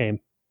that's what came.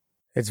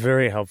 It's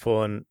very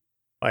helpful. And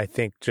I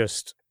think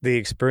just the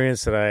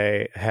experience that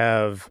I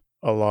have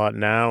a lot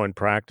now in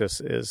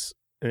practice is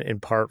in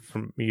part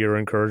from your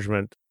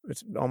encouragement.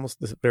 It's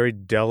almost this very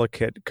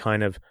delicate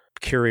kind of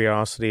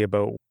curiosity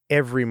about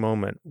every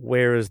moment.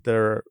 Where is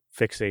there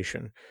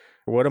fixation?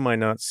 What am I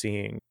not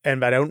seeing?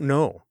 And I don't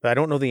know. I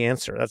don't know the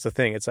answer. That's the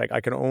thing. It's like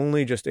I can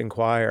only just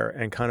inquire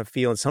and kind of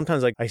feel. And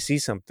sometimes like I see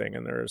something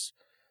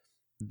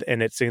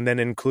and it's then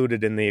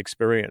included in the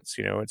experience,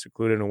 it's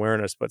included in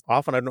awareness, but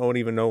often I don't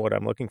even know what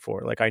I'm looking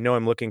for. Like I know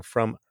I'm looking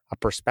from a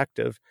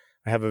perspective,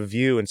 I have a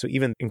view. And so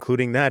even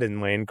including that in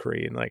my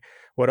inquiry and like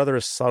what other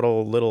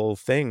subtle little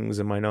things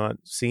am I not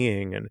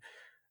seeing? And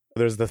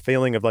there's the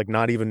feeling of like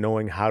not even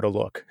knowing how to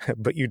look,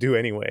 but you do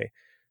anyway.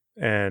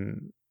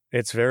 And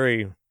it's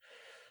very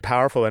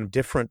powerful and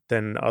different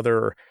than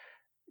other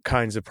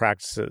kinds of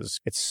practices.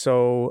 It's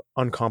so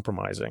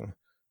uncompromising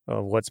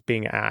of what's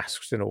being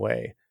asked in a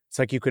way. It's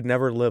like you could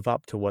never live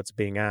up to what's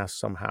being asked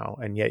somehow,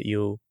 and yet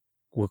you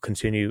will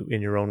continue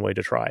in your own way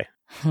to try.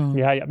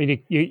 Yeah, I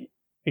mean, you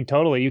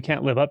totally, you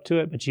can't live up to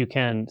it, but you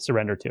can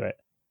surrender to it.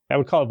 I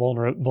would call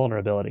it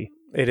vulnerability.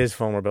 It is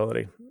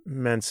vulnerability,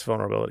 immense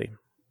vulnerability.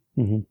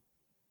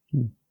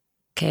 Mm-hmm.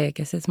 Okay, I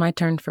guess it's my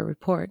turn for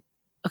report.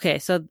 Okay,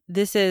 so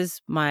this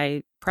is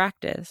my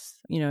practice,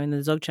 in the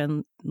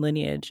Dzogchen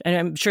lineage. And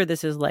I'm sure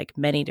this is like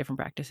many different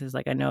practices.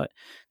 Like I know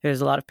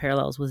there's a lot of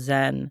parallels with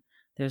Zen.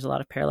 There's a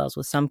lot of parallels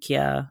with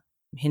Samkhya,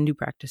 Hindu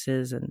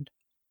practices. And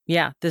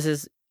yeah, this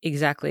is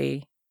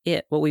exactly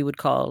it, what we would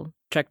call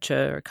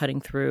trekcha or cutting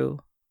through,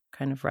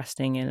 kind of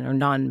resting in, or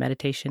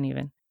non-meditation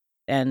even.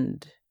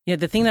 And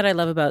the thing that I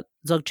love about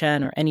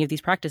Dzogchen or any of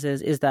these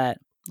practices is that,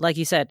 like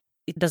you said,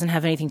 it doesn't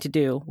have anything to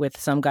do with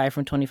some guy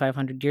from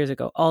 2,500 years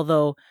ago.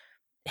 Although,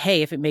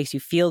 hey, if it makes you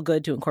feel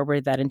good to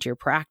incorporate that into your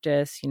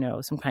practice,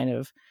 some kind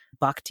of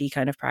bhakti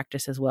kind of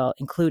practice as well,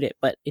 include it,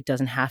 but it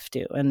doesn't have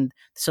to. And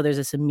so there's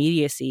this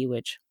immediacy,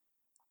 which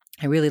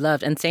I really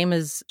loved. And same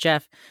as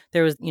Jeff,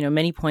 there was,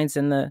 many points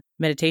in the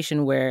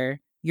meditation where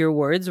your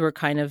words were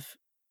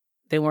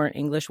they weren't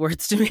English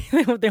words to me.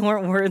 They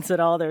weren't words at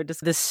all. They were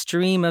just this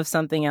stream of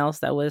something else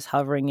that was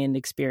hovering in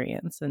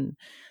experience. And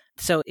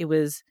so it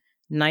was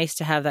nice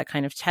to have that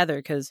kind of tether,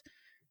 because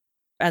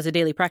as a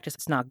daily practice,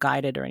 it's not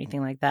guided or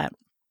anything like that.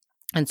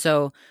 And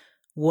so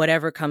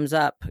whatever comes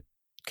up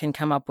can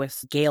come up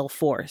with gale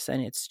force,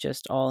 and it's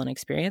just all an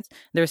experience.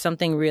 There's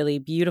something really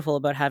beautiful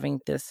about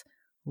having this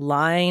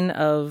line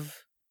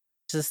of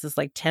just this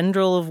like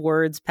tendril of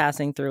words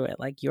passing through it,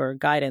 like your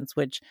guidance,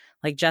 which,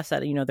 like Jeff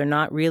said, they're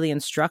not really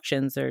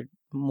instructions. They're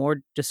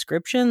more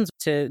descriptions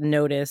to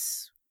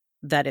notice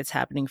that it's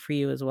happening for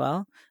you as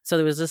well. So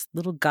there was this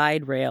little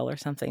guide rail or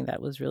something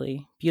that was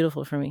really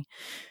beautiful for me.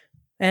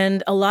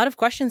 And a lot of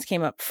questions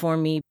came up for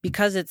me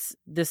because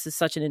this is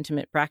such an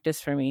intimate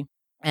practice for me.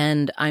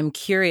 And I'm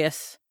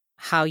curious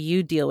how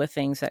you deal with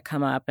things that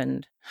come up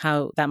and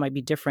how that might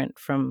be different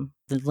from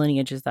the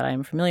lineages that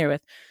I'm familiar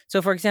with.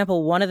 So, for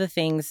example, one of the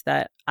things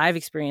that I've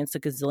experienced a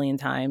gazillion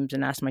times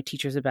and asked my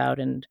teachers about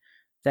and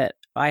that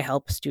I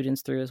help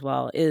students through as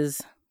well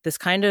is this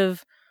kind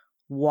of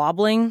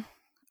wobbling,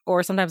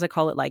 or sometimes I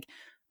call it like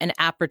an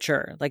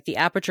aperture, like the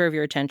aperture of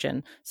your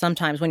attention.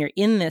 Sometimes when you're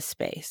in this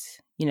space,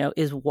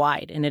 is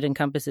wide and it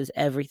encompasses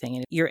everything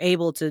and you're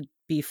able to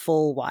be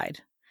full wide.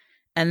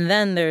 And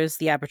then there's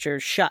the aperture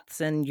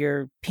shuts and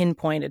your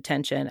pinpoint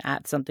attention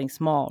at something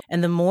small.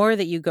 And the more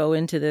that you go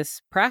into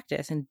this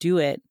practice and do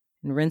it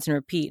and rinse and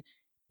repeat,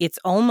 it's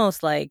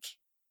almost like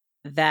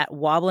that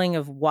wobbling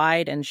of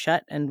wide and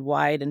shut and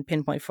wide and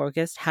pinpoint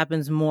focused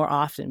happens more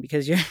often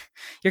because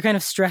you're kind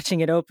of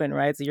stretching it open,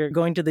 right? So you're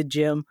going to the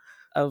gym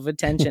of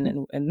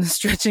attention and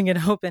stretching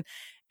it open.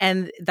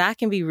 And that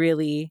can be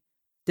really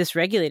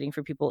dysregulating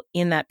for people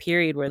in that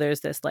period where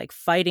there's this like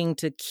fighting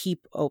to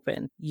keep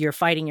open. You're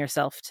fighting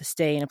yourself to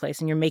stay in a place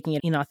and you're making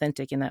it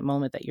inauthentic in that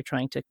moment that you're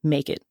trying to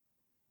make it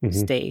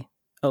stay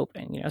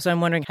open. So I'm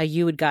wondering how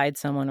you would guide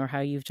someone or how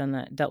you've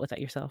dealt with that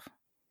yourself.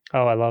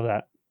 Oh, I love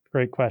that.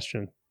 Great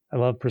question. I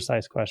love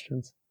precise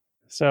questions.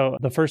 So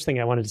the first thing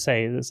I wanted to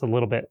say is a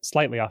little bit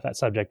slightly off that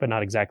subject, but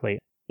not exactly.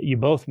 You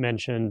both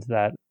mentioned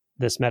that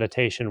this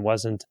meditation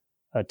wasn't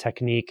a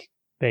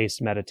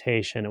technique-based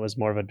meditation. It was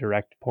more of a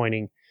direct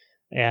pointing.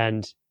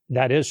 And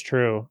that is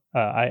true.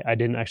 I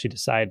didn't actually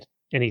decide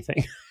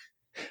anything.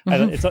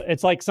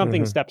 It's like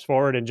something steps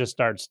forward and just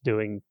starts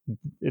doing.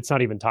 It's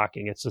not even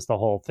talking. It's just the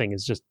whole thing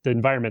is just the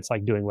environment's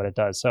like doing what it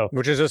does. So,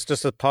 which is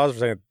just a pause for a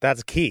second.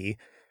 That's key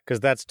because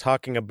that's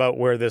talking about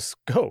where this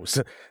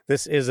goes.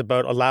 This is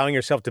about allowing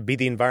yourself to be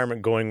the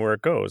environment going where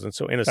it goes. And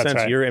so, in a sense,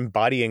 right. You're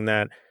embodying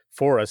that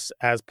for us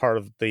as part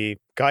of the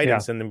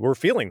guidance, and we're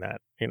feeling that.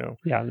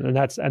 Yeah, and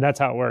that's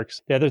how it works.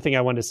 The other thing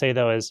I wanted to say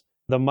though is,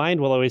 the mind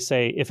will always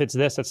say, if it's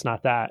this, it's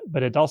not that.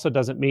 But it also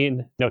doesn't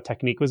mean no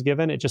technique was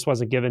given. It just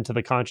wasn't given to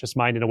the conscious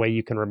mind in a way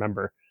you can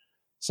remember.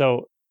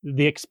 So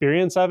the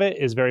experience of it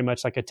is very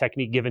much like a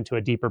technique given to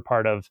a deeper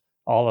part of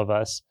all of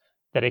us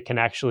that it can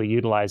actually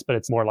utilize. But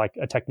it's more like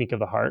a technique of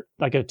the heart,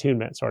 like an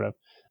attunement sort of.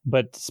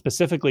 But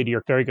specifically to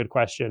your very good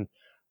question,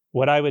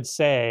 what I would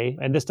say,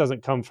 and this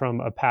doesn't come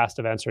from a past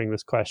of answering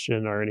this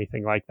question or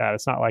anything like that.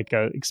 It's not like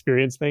an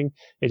experience thing.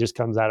 It just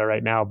comes out of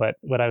right now. But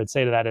what I would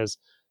say to that is,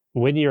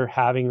 when you're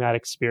having that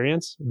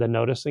experience, the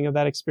noticing of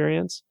that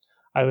experience,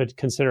 I would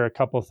consider a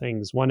couple of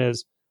things. One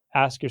is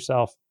ask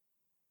yourself,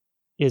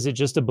 is it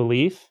just a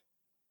belief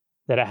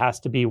that it has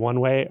to be one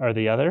way or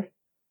the other?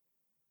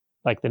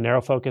 Like the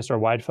narrow focus or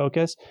wide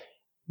focus?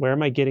 Where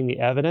am I getting the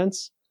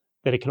evidence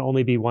that it can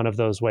only be one of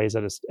those ways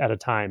at a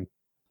time?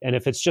 And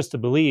if it's just a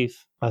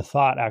belief, a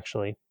thought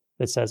actually,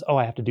 that says, oh,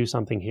 I have to do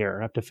something here.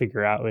 I have to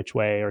figure out which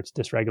way, or it's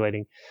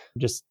dysregulating.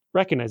 Just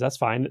recognize that's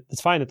fine.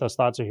 It's fine that those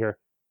thoughts are here.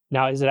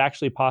 Now, is it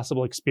actually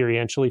possible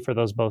experientially for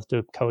those both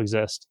to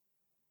coexist?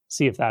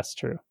 See if that's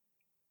true.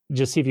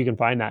 Just see if you can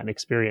find that in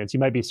experience.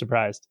 You might be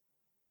surprised.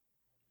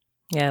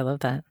 Yeah, I love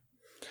that.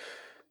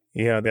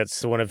 Yeah,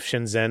 that's one of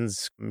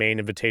Shinzen's main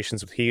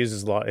invitations. He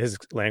uses his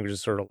language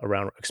is sort of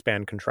around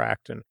expand,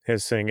 contract. And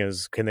his thing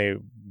is, can they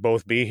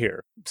both be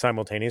here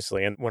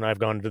simultaneously? And when I've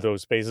gone to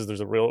those spaces,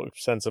 there's a real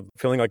sense of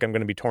feeling like I'm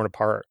going to be torn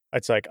apart.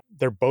 It's like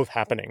they're both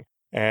happening.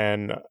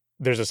 And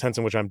there's a sense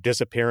in which I'm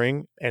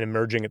disappearing and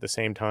emerging at the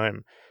same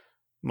time.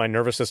 My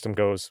nervous system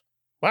goes,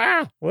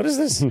 wow, what is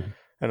this?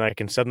 And I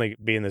can suddenly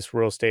be in this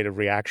real state of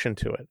reaction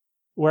to it.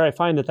 Where I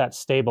find that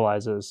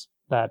stabilizes,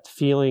 that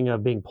feeling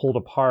of being pulled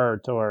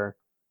apart or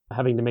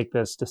having to make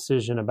this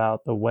decision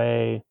about the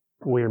way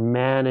we're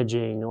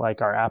managing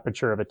like our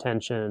aperture of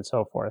attention and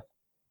so forth,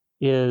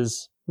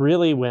 is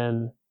really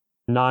when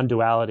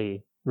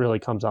non-duality really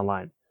comes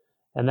online.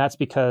 And that's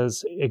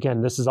because,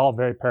 again, this is all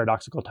very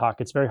paradoxical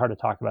talk. It's very hard to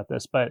talk about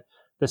this, but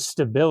the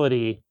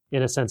stability,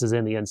 in a sense, is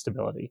in the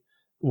instability.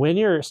 When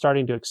you're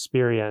starting to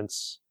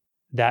experience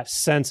that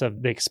sense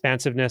of the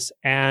expansiveness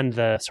and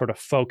the sort of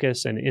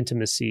focus and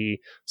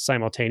intimacy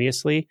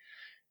simultaneously,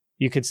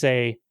 you could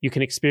say you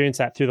can experience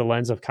that through the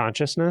lens of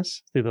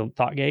consciousness, through the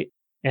thought gate.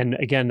 And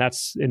again,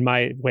 that's in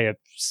my way of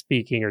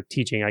speaking or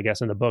teaching, I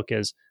guess, in the book,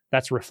 is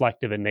that's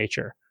reflective in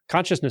nature.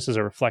 Consciousness is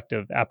a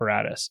reflective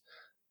apparatus.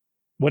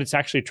 What it's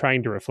actually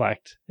trying to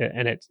reflect,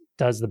 and it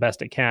does the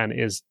best it can,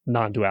 is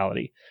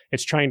non-duality.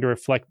 It's trying to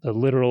reflect the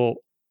literal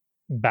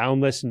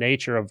boundless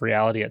nature of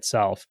reality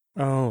itself.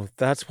 Oh,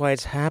 that's why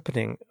it's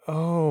happening.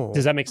 Oh.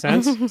 Does that make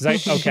sense?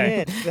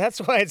 Okay. Shit, that's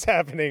why it's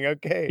happening.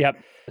 Okay.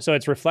 Yep. So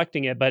it's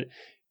reflecting it. But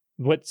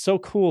what's so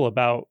cool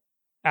about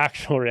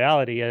actual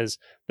reality is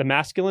the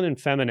masculine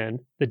and feminine,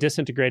 the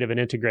disintegrative and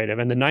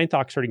integrative, and the ninth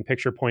oxherding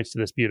picture points to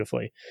this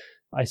beautifully.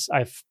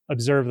 I've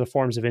observed the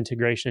forms of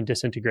integration and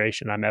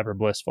disintegration. I'm ever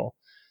blissful.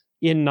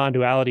 In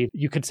non-duality,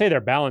 you could say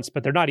they're balanced,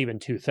 but they're not even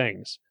two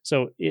things.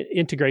 So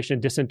integration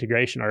and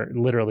disintegration are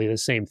literally the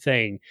same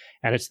thing.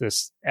 And it's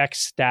this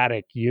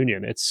ecstatic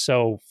union. It's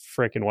so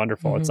freaking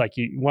wonderful. It's like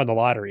you won the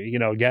lottery,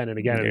 again and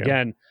again and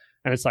again.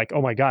 And it's like,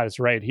 oh my God, it's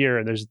right here.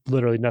 And there's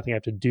literally nothing I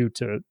have to do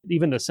to,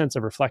 even the sense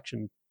of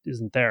reflection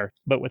isn't there.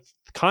 But what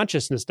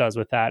consciousness does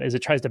with that is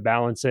it tries to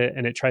balance it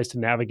and it tries to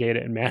navigate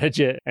it and manage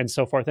it and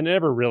so forth. And it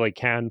never really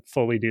can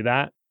fully do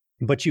that.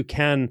 But you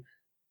can,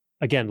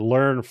 again,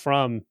 learn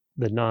from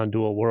the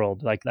non-dual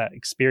world, like that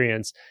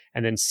experience,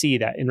 and then see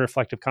that in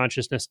reflective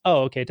consciousness,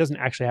 oh, okay, it doesn't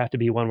actually have to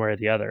be one way or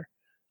the other.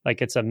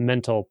 Like it's a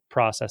mental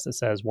process that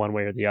says one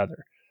way or the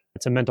other.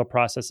 It's a mental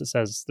process that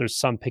says there's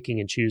some picking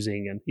and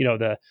choosing. And,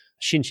 the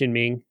Xin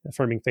Ming,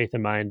 affirming faith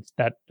in mind,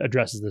 that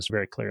addresses this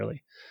very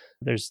clearly.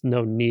 There's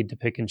no need to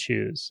pick and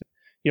choose.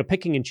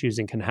 Picking and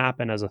choosing can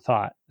happen as a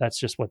thought. That's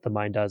just what the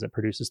mind does. It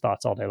produces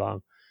thoughts all day long.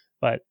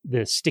 But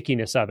the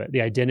stickiness of it,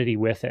 the identity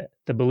with it,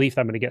 the belief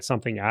that I'm going to get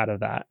something out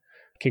of that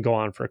can go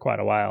on for quite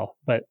a while.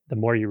 But the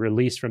more you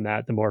release from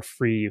that, the more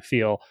free you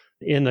feel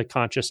in the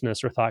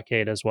consciousness or thought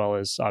gate, as well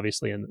as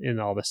obviously in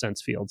all the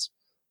sense fields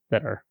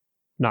that are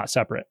not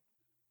separate.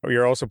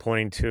 You're also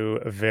pointing to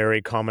a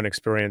very common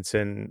experience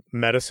in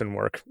medicine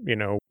work.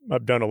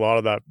 I've done a lot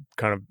of that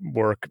kind of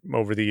work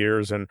over the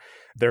years, and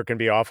there can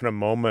be often a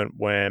moment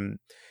when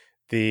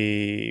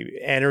the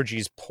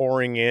energy's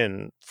pouring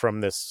in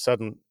from this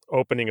sudden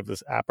opening of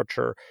this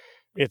aperture.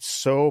 It's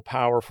so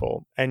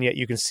powerful, and yet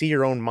you can see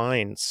your own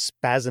mind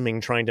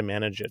spasming, trying to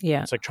manage it.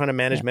 Yeah. It's like trying to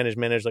manage,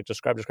 like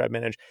describe,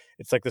 manage.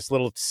 It's like this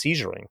little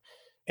seizuring.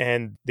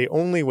 And the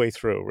only way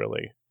through,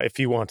 really, if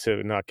you want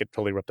to not get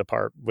totally ripped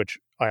apart, which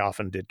I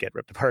often did get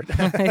ripped apart, but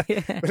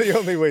the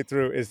only way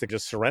through is to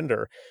just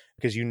surrender,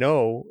 because you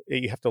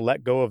have to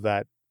let go of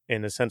that,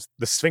 in a sense,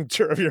 the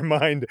sphincter of your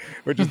mind,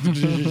 which is,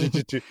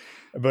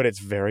 but it's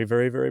very,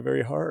 very, very,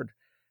 very hard,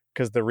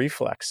 because the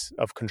reflex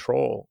of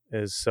control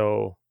is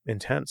so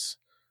intense,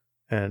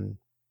 and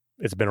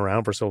it's been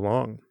around for so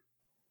long.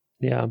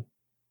 Yeah.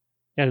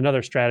 And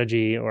another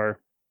strategy or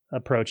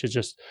approach is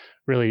just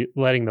really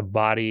letting the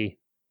body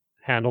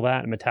handle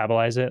that and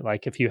metabolize it.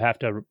 Like if you have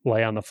to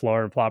lay on the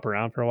floor and flop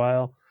around for a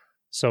while,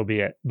 so be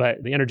it.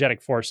 But the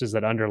energetic forces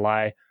that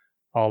underlie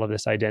all of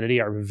this identity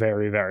are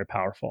very, very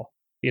powerful.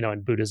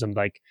 In Buddhism,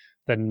 like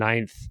the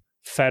ninth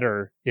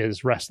fetter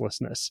is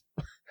restlessness.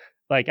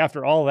 Like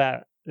after all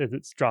that,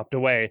 it's dropped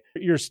away,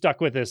 you're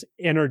stuck with this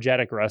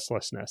energetic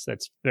restlessness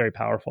that's very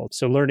powerful.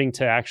 So learning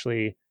to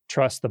actually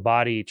trust the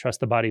body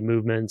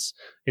movements,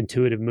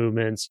 intuitive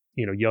movements,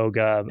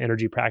 yoga,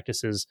 energy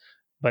practices,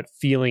 but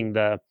feeling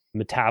the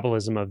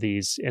metabolism of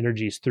these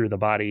energies through the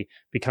body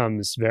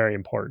becomes very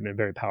important and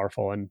very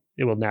powerful, and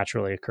it will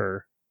naturally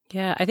occur.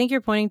 Yeah, I think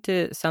you're pointing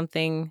to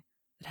something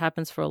that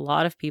happens for a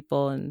lot of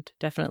people, and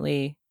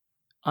definitely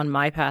on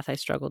my path I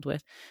struggled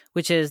with,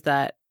 which is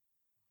that,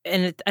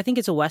 and I think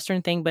it's a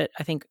Western thing, but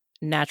I think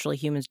naturally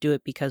humans do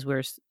it because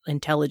we're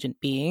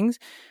intelligent beings.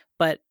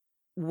 But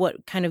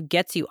what kind of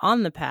gets you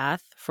on the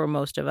path for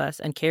most of us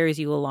and carries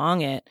you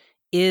along it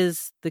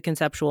is the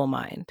conceptual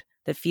mind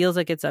that feels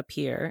like it's up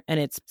here and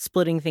it's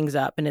splitting things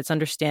up and it's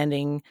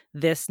understanding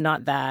this,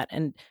 not that.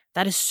 And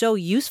that is so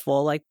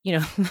useful. Like,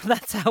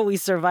 that's how we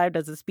survived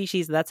as a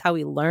species. That's how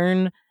we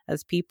learn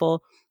as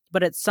people.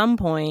 But at some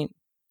point,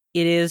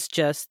 it is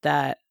just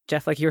that,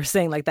 Jeff, like you were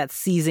saying, like that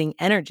seizing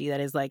energy that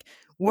is like,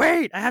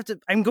 wait,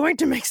 I'm going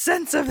to make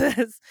sense of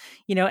this,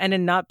 and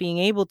in not being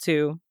able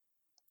to,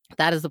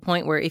 that is the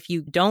point where if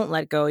you don't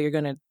let go, you're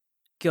going to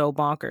go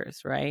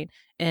bonkers, right?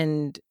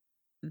 And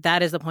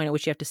that is the point at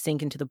which you have to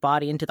sink into the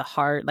body, into the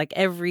heart. Like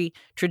every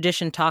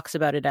tradition talks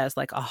about it as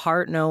like a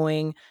heart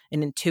knowing,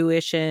 an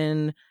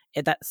intuition,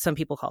 that some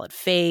people call it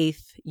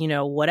faith,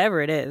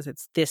 whatever it is.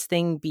 It's this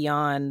thing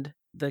beyond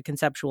the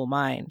conceptual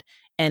mind.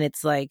 And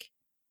it's like,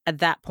 at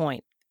that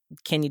point,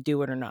 can you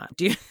do it or not?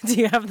 Do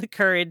you have the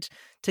courage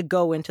to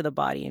go into the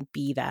body and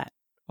be that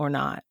or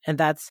not? And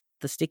that's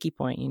the sticky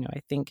point.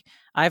 I think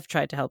I've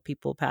tried to help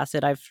people pass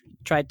it. I've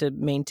tried to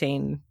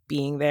maintain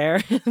being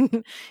there.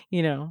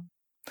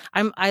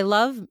 I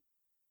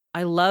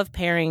love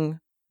pairing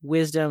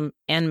wisdom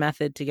and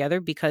method together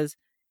because,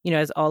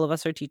 as all of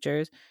us are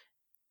teachers,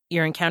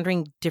 you're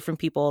encountering different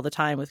people all the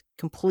time with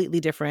completely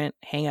different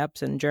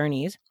hangups and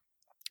journeys.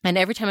 And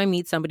every time I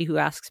meet somebody who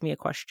asks me a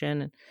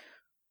question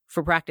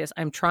for practice,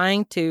 I'm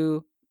trying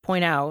to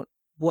point out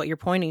what you're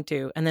pointing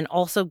to and then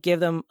also give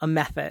them a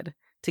method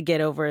to get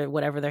over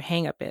whatever their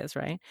hangup is,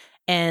 right?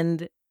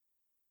 And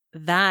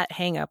that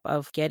hangup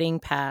of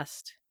getting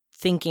past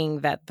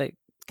thinking that the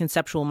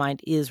conceptual mind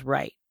is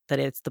right, that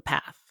it's the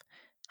path.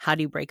 How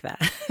do you break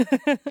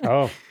that?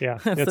 Oh, yeah.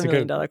 That's a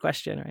 $1,000,000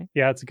 question, right?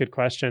 Yeah, it's a good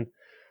question.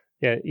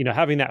 Yeah,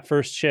 having that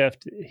first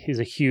shift is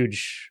a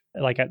huge,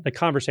 the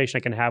conversation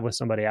I can have with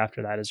somebody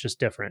after that is just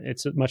different.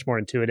 It's much more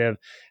intuitive.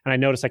 And I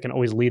notice I can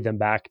always lead them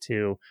back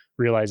to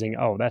realizing,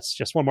 oh, that's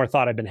just one more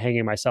thought I've been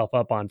hanging myself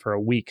up on for a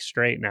week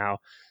straight now.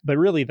 But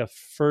really the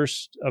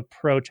first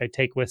approach I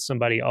take with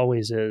somebody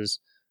always is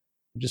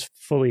just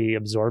fully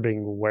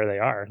absorbing where they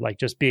are, like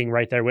just being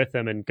right there with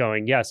them and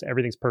going, yes,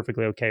 everything's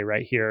perfectly okay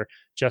right here,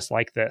 just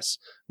like this,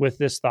 with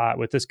this thought,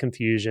 with this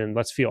confusion.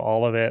 Let's feel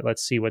all of it.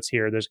 Let's see what's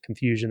here. There's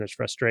confusion, there's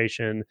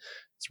frustration.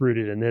 It's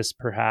rooted in this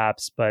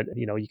perhaps, but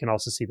you can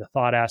also see the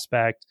thought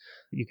aspect.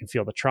 You can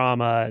feel the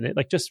trauma, and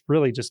just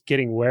really just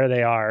getting where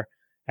they are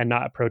and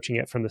not approaching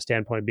it from the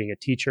standpoint of being a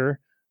teacher,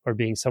 or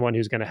being someone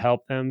who's going to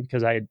help them,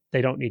 because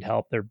they don't need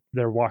help.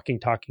 They're walking,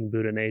 talking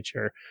Buddha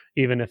nature.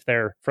 Even if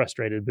they're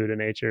frustrated Buddha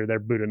nature, they're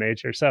Buddha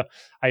nature. So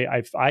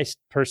I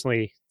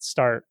personally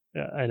start,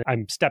 and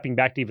I'm stepping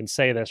back to even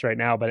say this right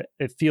now, but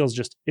it feels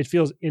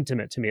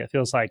intimate to me. It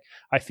feels like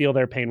I feel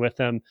their pain with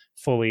them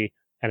fully,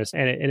 and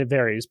it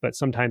varies. But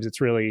sometimes it's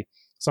really,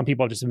 some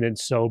people just have been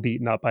so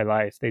beaten up by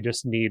life, they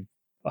just need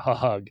a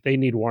hug. They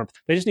need warmth.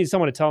 They just need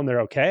someone to tell them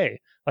they're okay.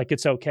 Like,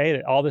 it's okay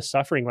that all this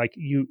suffering, like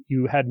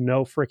you had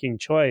no freaking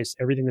choice.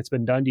 Everything that's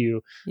been done to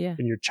you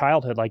in your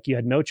childhood, like you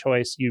had no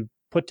choice. You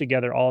put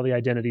together all the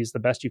identities the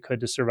best you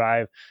could to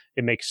survive.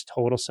 It makes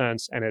total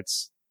sense, and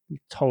it's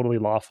totally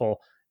lawful,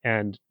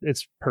 and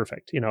it's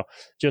perfect.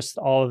 Just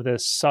all of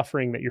this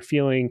suffering that you're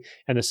feeling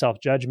and the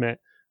self-judgment,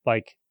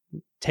 like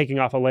taking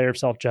off a layer of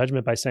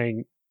self-judgment by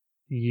saying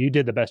you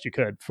did the best you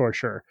could, for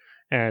sure.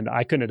 And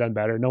I couldn't have done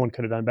better. No one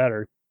could have done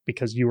better,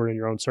 because you were in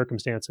your own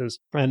circumstances,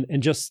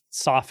 and just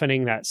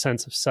softening that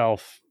sense of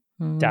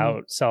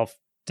self-doubt,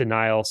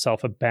 self-denial,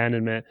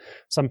 self-abandonment.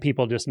 Some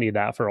people just need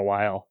that for a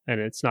while, and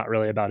it's not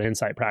really about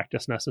insight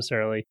practice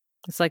necessarily.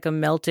 It's like a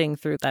melting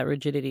through that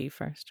rigidity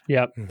first.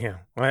 Yep. Yeah.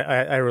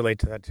 I relate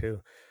to that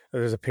too.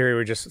 There's a period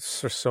where just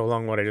for so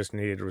long, what I just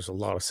needed was a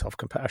lot of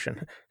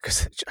self-compassion,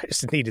 because I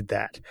just needed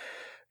that,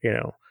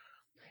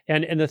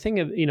 And the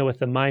thing of, with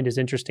the mind is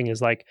interesting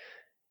is like,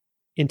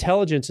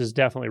 intelligence is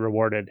definitely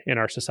rewarded in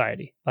our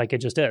society. Like, it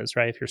just is,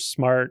 right? If you're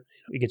smart,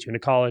 it gets you into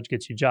college,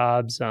 gets you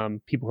jobs.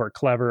 People who are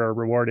clever are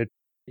rewarded.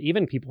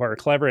 Even people who are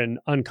clever in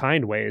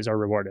unkind ways are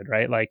rewarded,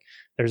 right? Like,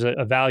 there's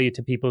a value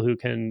to people who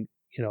can,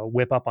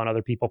 whip up on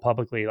other people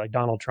publicly, like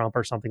Donald Trump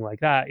or something like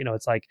that.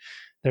 It's like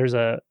there's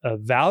a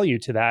value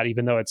to that,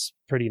 even though it's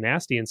pretty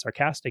nasty and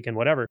sarcastic and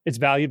whatever. It's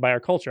valued by our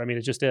culture. I mean,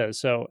 it just is.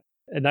 So,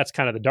 and that's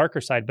kind of the darker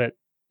side, but,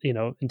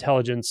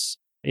 intelligence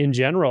in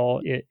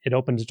general, it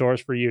opens doors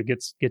for you, it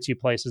gets you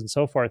places and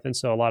so forth. And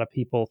so a lot of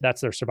people,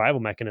 that's their survival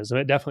mechanism.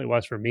 It definitely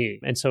was for me.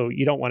 And so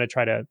you don't want to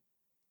try to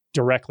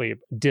directly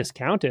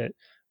discount it,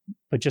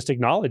 but just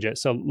acknowledge it.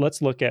 So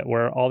let's look at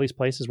where all these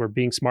places where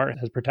being smart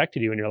has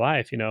protected you in your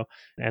life,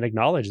 and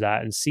acknowledge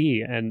that and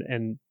see,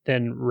 and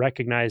then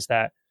recognize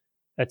that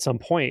at some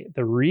point,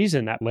 the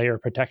reason that layer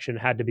of protection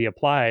had to be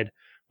applied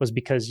was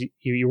because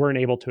you weren't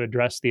able to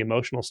address the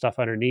emotional stuff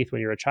underneath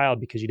when you're a child,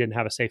 because you didn't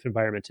have a safe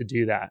environment to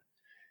do that.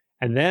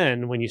 And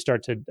then when you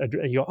start to,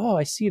 you go, oh,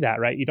 I see that,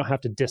 right? You don't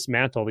have to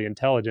dismantle the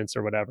intelligence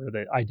or whatever,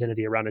 the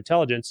identity around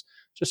intelligence,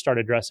 just start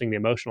addressing the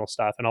emotional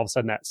stuff. And all of a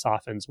sudden that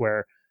softens,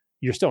 where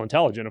you're still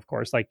intelligent, of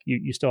course, like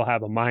you still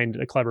have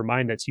a clever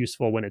mind that's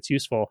useful when it's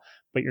useful,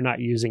 but you're not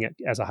using it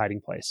as a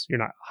hiding place. You're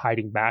not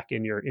hiding back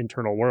in your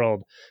internal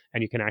world,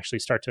 and you can actually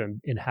start to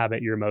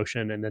inhabit your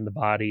emotion and then the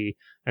body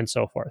and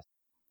so forth.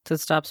 So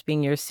it stops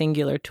being your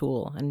singular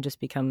tool and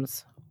just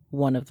becomes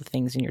one of the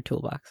things in your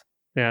toolbox.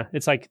 Yeah,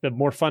 it's like the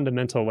more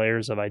fundamental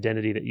layers of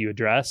identity that you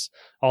address,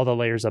 all the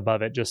layers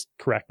above it just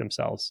correct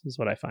themselves, is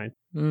what I find.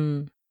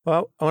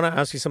 Well, I want to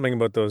ask you something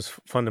about those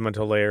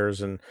fundamental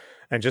layers, and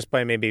just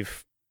by maybe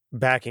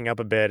backing up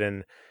a bit,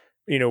 and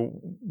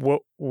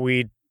what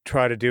we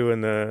try to do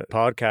in the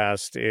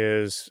podcast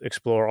is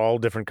explore all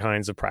different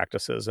kinds of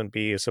practices and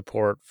be a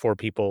support for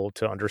people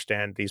to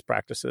understand these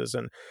practices,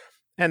 and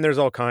there's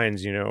all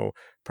kinds,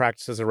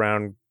 practices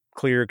around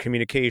clear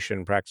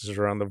communication, practices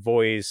around the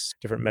voice,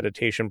 different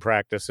meditation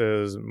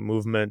practices,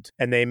 movement,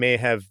 and they may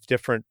have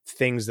different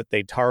things that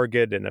they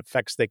target and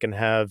effects they can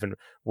have and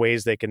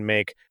ways they can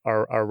make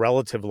our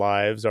relative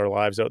lives, our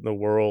lives out in the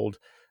world,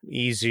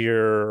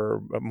 easier,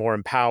 more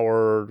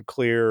empowered,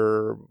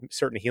 clear.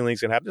 Certain healings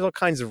can happen. There's all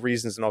kinds of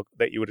reasons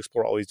that you would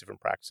explore all these different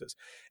practices.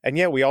 And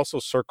yet we also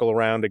circle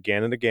around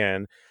again and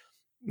again,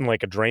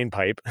 like a drain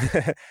pipe,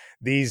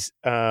 these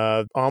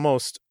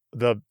almost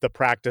the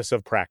practice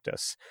of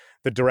practice,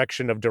 the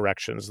direction of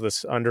directions,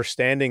 this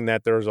understanding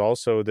that there's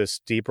also this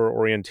deeper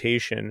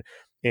orientation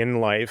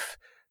in life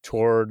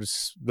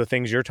towards the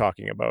things you're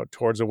talking about,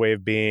 towards a way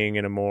of being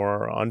in a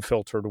more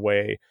unfiltered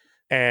way.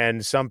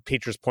 And some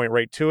teachers point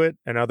right to it,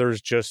 and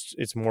others just,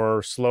 it's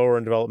more slower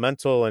and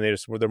developmental, and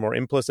they're more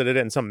implicit in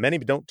it. And many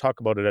don't talk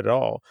about it at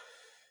all.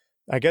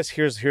 I guess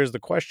here's the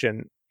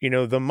question.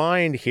 The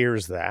mind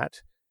hears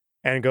that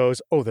and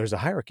goes, oh, there's a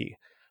hierarchy.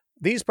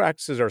 These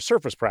practices are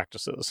surface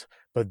practices,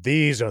 but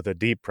these are the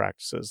deep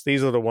practices.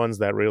 These are the ones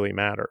that really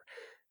matter.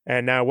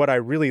 And now what I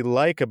really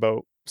like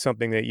about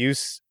something that you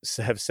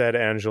have said,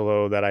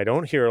 Angelo, that I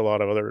don't hear a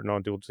lot of other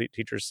non-dual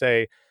teachers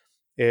say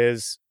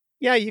is,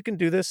 yeah, you can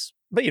do this,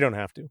 but you don't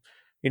have to.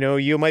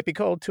 You might be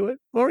called to it,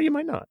 or you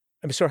might not.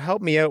 I mean, so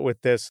help me out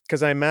with this,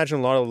 because I imagine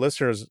a lot of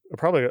listeners are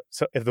probably,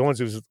 if the ones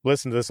who've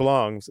listened to this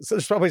long, so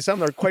there's probably some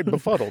that are quite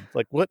befuddled.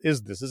 Like, what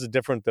is this? This is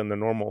different than the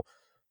normal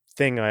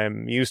thing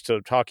I'm used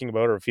to talking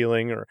about or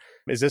feeling, or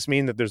does this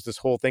mean that there's this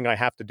whole thing I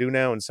have to do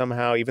now, and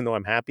somehow, even though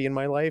I'm happy in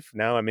my life,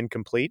 now I'm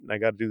incomplete and I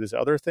got to do this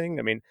other thing?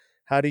 I mean,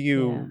 how do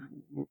you,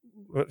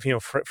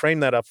 frame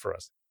that up for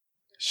us?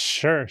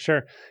 Sure.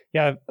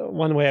 Yeah,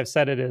 one way I've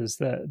said it is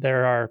that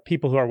there are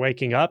people who are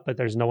waking up, but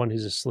there's no one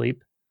who's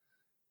asleep.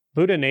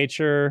 Buddha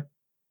nature,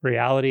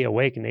 reality,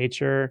 awake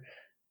nature,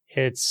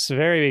 it's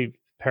very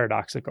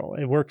paradoxical.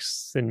 It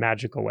works in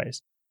magical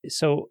ways.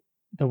 So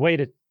the way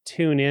to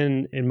tune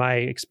in my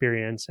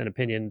experience and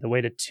opinion, the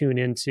way to tune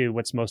into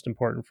what's most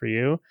important for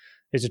you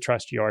is to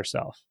trust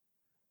yourself.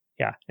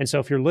 Yeah. And so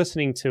if you're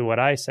listening to what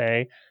I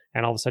say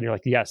and all of a sudden you're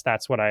like, yes,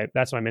 that's what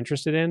I'm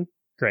interested in.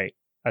 Great.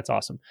 That's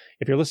awesome.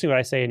 If you're listening to what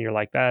I say and you're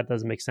like, that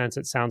doesn't make sense.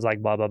 It sounds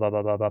like blah, blah, blah,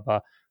 blah, blah, blah, blah.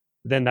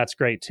 Then that's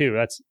great too.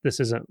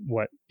 This isn't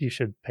what you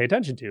should pay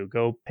attention to.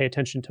 Go pay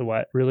attention to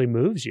what really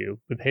moves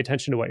you, but pay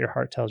attention to what your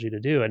heart tells you to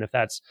do. And if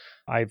that's,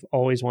 I've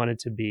always wanted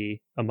to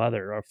be a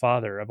mother or a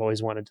father, I've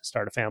always wanted to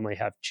start a family,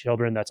 have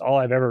children. That's all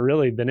I've ever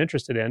really been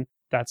interested in.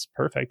 That's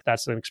perfect.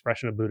 That's an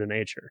expression of Buddha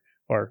nature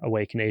or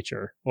awake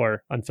nature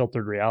or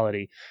unfiltered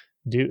reality.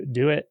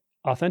 Do it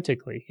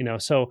authentically,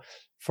 So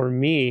for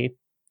me,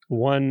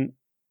 one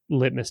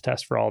litmus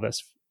test for all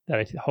this that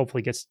I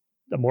hopefully gets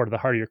more to the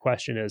heart of your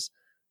question is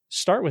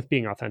start with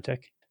being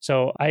authentic.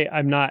 So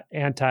I'm not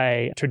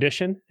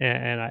anti-tradition,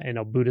 and I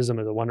know Buddhism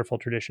is a wonderful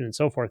tradition and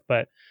so forth,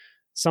 but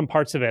some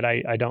parts of it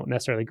I don't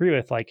necessarily agree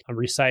with, like I'm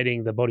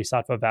reciting the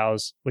Bodhisattva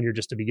vows when you're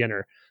just a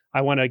beginner.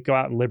 I want to go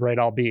out and liberate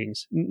all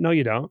beings. No,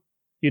 you don't.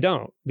 You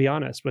don't. Be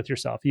honest with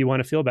yourself. You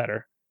want to feel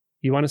better.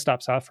 You want to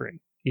stop suffering.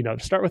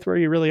 Start with where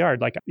you really are.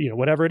 Like,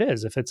 whatever it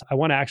is. If it's, I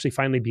want to actually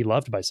finally be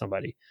loved by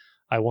somebody.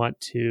 I want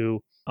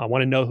to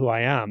know who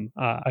I am.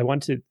 I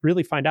want to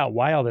really find out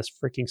why all this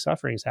freaking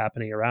suffering is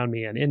happening around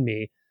me and in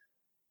me.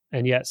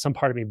 And yet some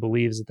part of me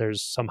believes that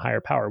there's some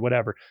higher power,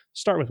 whatever.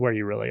 Start with where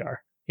you really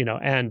are,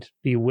 and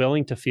be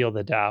willing to feel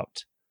the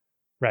doubt,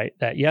 right?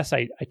 That yes,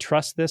 I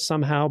trust this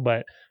somehow,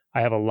 but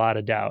I have a lot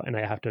of doubt and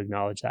I have to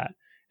acknowledge that.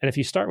 And if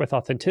you start with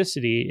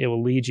authenticity, it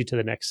will lead you to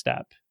the next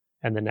step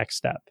and the next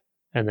step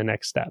and the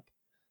next step.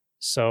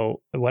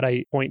 So what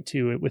I point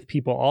to with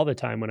people all the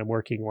time when I'm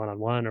working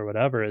one-on-one or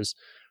whatever is,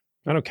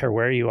 I don't care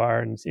where you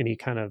are in any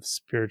kind of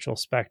spiritual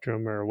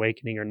spectrum or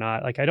awakening or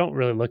not. Like, I don't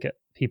really look at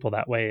people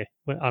that way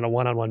on a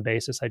one-on-one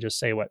basis. I just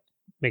say what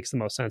makes the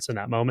most sense in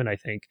that moment, I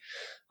think.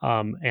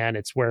 And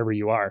it's wherever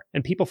you are.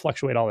 And people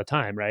fluctuate all the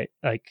time, right?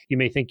 Like, you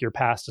may think you're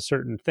past a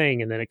certain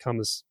thing and then it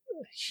comes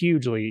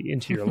hugely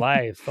into your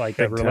life, like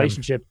a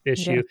relationship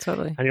issue. Yeah,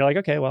 totally. And you're like,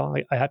 okay, well,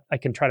 I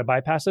can try to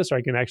bypass this, or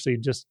I can actually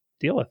just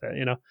deal with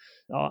it,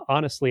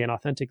 honestly and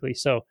authentically.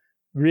 So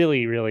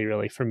really, really,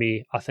 really, for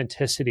me,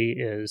 authenticity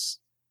is,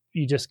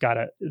 you just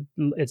gotta,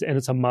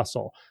 it's a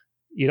muscle.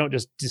 You don't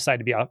just decide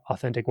to be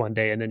authentic one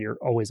day and then you're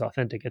always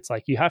authentic. It's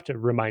like, you have to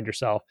remind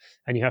yourself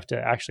and you have to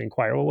actually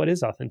inquire, well, what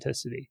is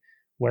authenticity?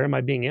 Where am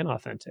I being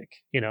inauthentic?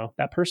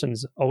 That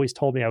person's always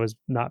told me I was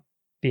not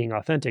being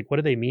authentic. What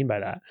do they mean by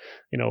that?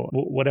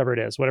 Whatever it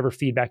is, whatever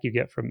feedback you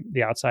get from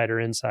the outside or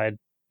inside,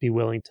 be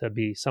willing to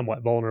be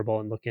somewhat vulnerable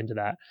and look into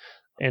that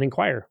and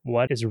inquire,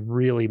 what is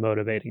really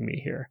motivating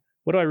me here?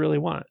 What do I really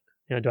want?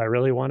 Do I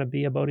really want to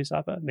be a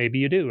bodhisattva? Maybe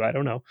you do. I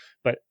don't know.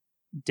 But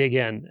dig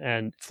in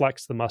and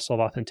flex the muscle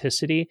of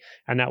authenticity,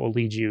 and that will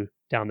lead you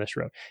down this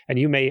road. And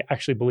you may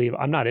actually believe,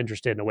 I'm not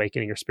interested in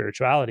awakening or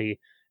spirituality.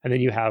 And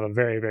then you have a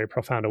very, very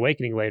profound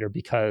awakening later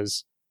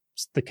because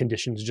the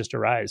conditions just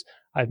arise.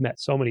 I've met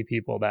so many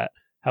people that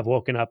have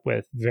woken up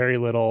with very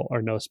little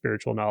or no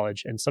spiritual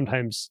knowledge. And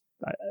sometimes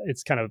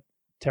it's kind of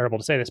terrible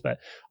to say this, but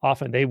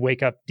often they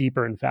wake up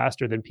deeper and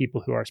faster than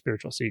people who are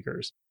spiritual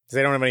seekers. Because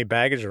they don't have any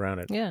baggage around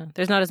it. Yeah.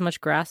 There's not as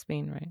much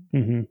grasping, right?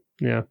 Mm-hmm.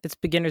 Yeah. It's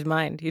beginner's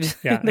mind. You just,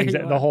 yeah,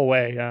 exactly. The whole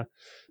way. Yeah.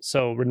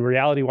 So when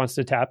reality wants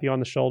to tap you on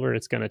the shoulder,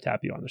 it's going to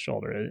tap you on the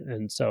shoulder.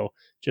 And so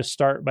just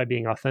start by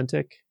being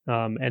authentic.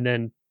 And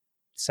then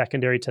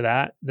secondary to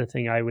that, the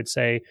thing I would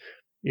say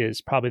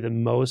is probably the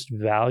most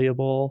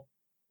valuable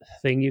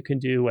thing you can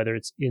do, whether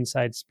it's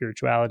inside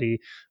spirituality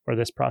or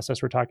this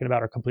process we're talking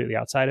about or completely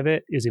outside of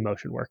it, is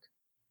emotion work.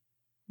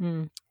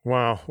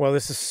 Wow. Well,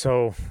 this is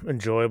so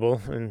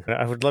enjoyable. And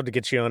I would love to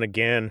get you on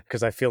again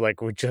because I feel like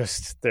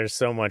there's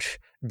so much,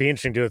 be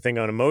interesting to do a thing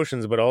on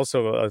emotions, but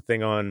also a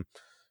thing on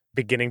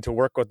beginning to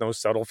work with those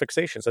subtle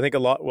fixations. I think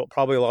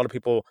probably a lot of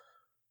people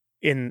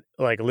in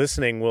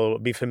listening will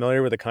be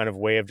familiar with the kind of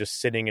way of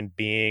just sitting and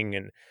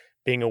being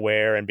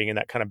aware and being in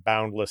that kind of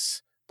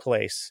boundless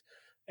place.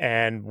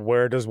 And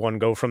where does one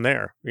go from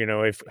there?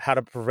 How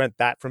to prevent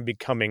that from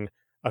becoming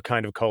a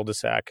kind of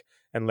cul-de-sac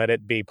and let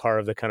it be part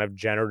of the kind of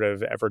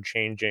generative,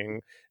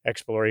 ever-changing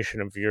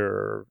exploration of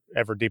your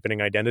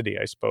ever-deepening identity,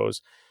 I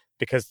suppose,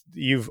 because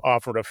you've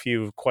offered a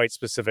few quite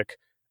specific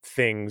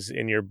things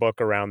in your book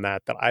around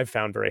that I've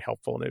found very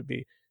helpful, and it'd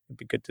be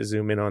good to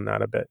zoom in on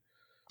that a bit.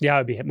 Yeah,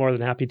 I'd be more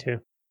than happy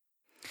to.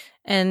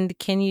 And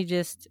can you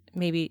just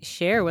maybe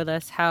share with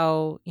us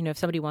how, if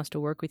somebody wants to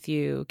work with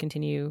you,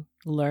 continue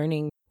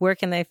learning, where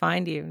can they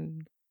find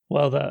you?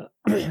 Well,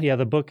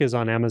 the book is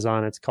on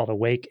Amazon. It's called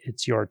Awake,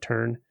 It's Your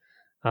Turn.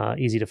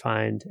 Easy to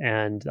find.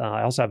 And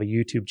I also have a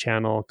YouTube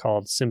channel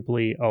called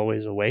Simply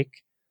Always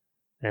Awake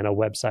and a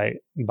website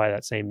by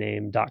that same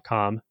name,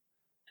 .com.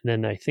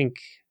 And then I think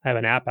I have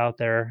an app out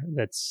there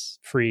that's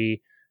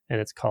free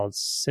and it's called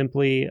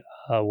Simply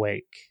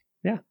Awake.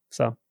 Yeah.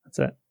 So that's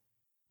it.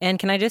 And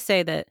can I just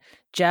say that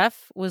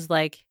Jeff is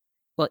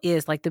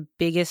the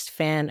biggest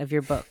fan of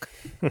your book.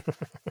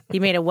 He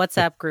made a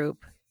WhatsApp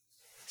group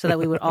so that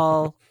we would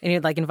all, and he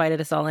like invited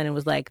us all in and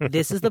was like,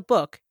 this is the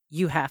book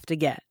you have to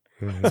get.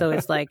 So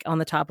it's like on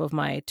the top of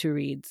my to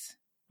reads.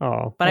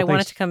 Oh, but I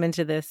wanted to come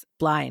into this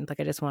blind. Like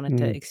I just wanted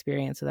to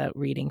experience without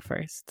reading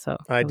first. So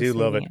I do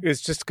love it.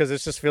 It's just because it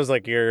just feels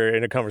like you're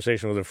in a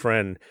conversation with a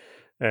friend.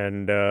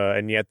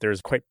 And yet there's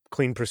quite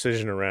clean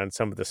precision around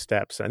some of the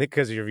steps. I think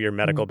because of your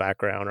medical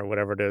background or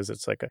whatever it is,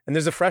 it's like, and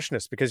there's a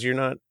freshness because you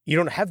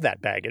don't have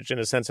that baggage in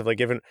a sense of like,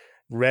 you haven't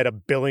read a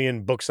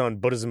billion books on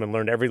Buddhism and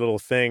learned every little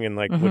thing. And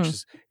like, which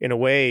is in a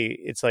way,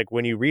 it's like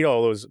when you read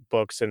all those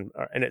books and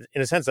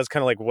in a sense, that's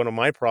kind of like one of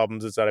my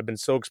problems is that I've been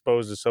so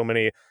exposed to so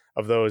many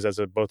of those as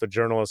both a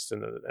journalist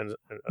and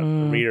a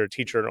reader,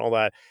 teacher and all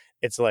that.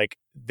 It's like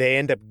they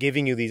end up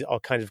giving you these all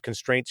kinds of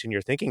constraints in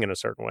your thinking in a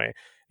certain way.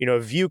 You know, a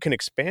view can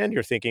expand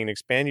your thinking and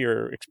expand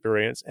your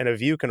experience, and a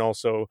view can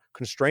also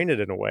constrain it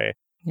in a way.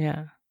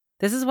 Yeah.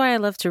 This is why I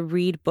love to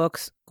read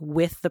books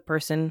with the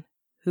person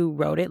who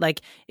wrote it. Like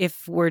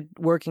if we're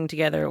working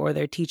together or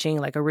they're teaching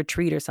like a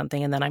retreat or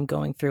something and then I'm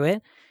going through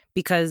it,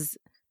 because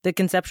the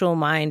conceptual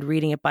mind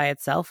reading it by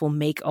itself will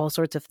make all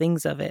sorts of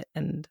things of it.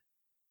 And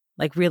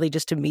like really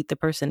just to meet the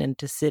person and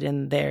to sit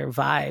in their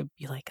vibe,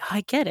 you're like, oh,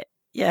 I get it.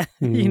 Yeah.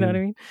 You know what I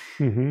mean?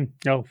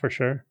 Mm-hmm. Oh, for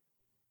sure.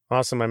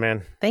 Awesome, my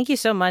man. Thank you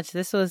so much.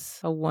 This was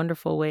a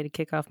wonderful way to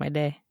kick off my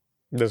day.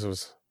 This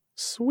was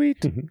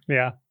sweet.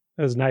 Yeah.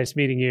 It was nice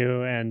meeting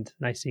you and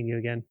nice seeing you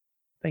again.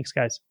 Thanks,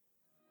 guys.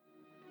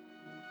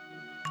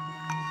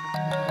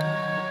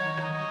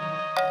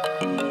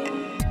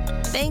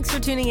 Thanks for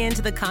tuning in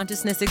to the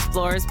Consciousness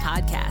Explorers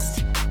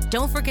podcast.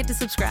 Don't forget to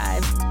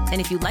subscribe.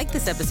 And if you like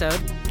this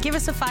episode, give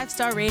us a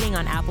 5-star rating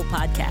on Apple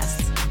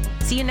Podcasts.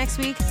 See you next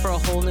week for a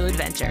whole new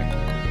adventure.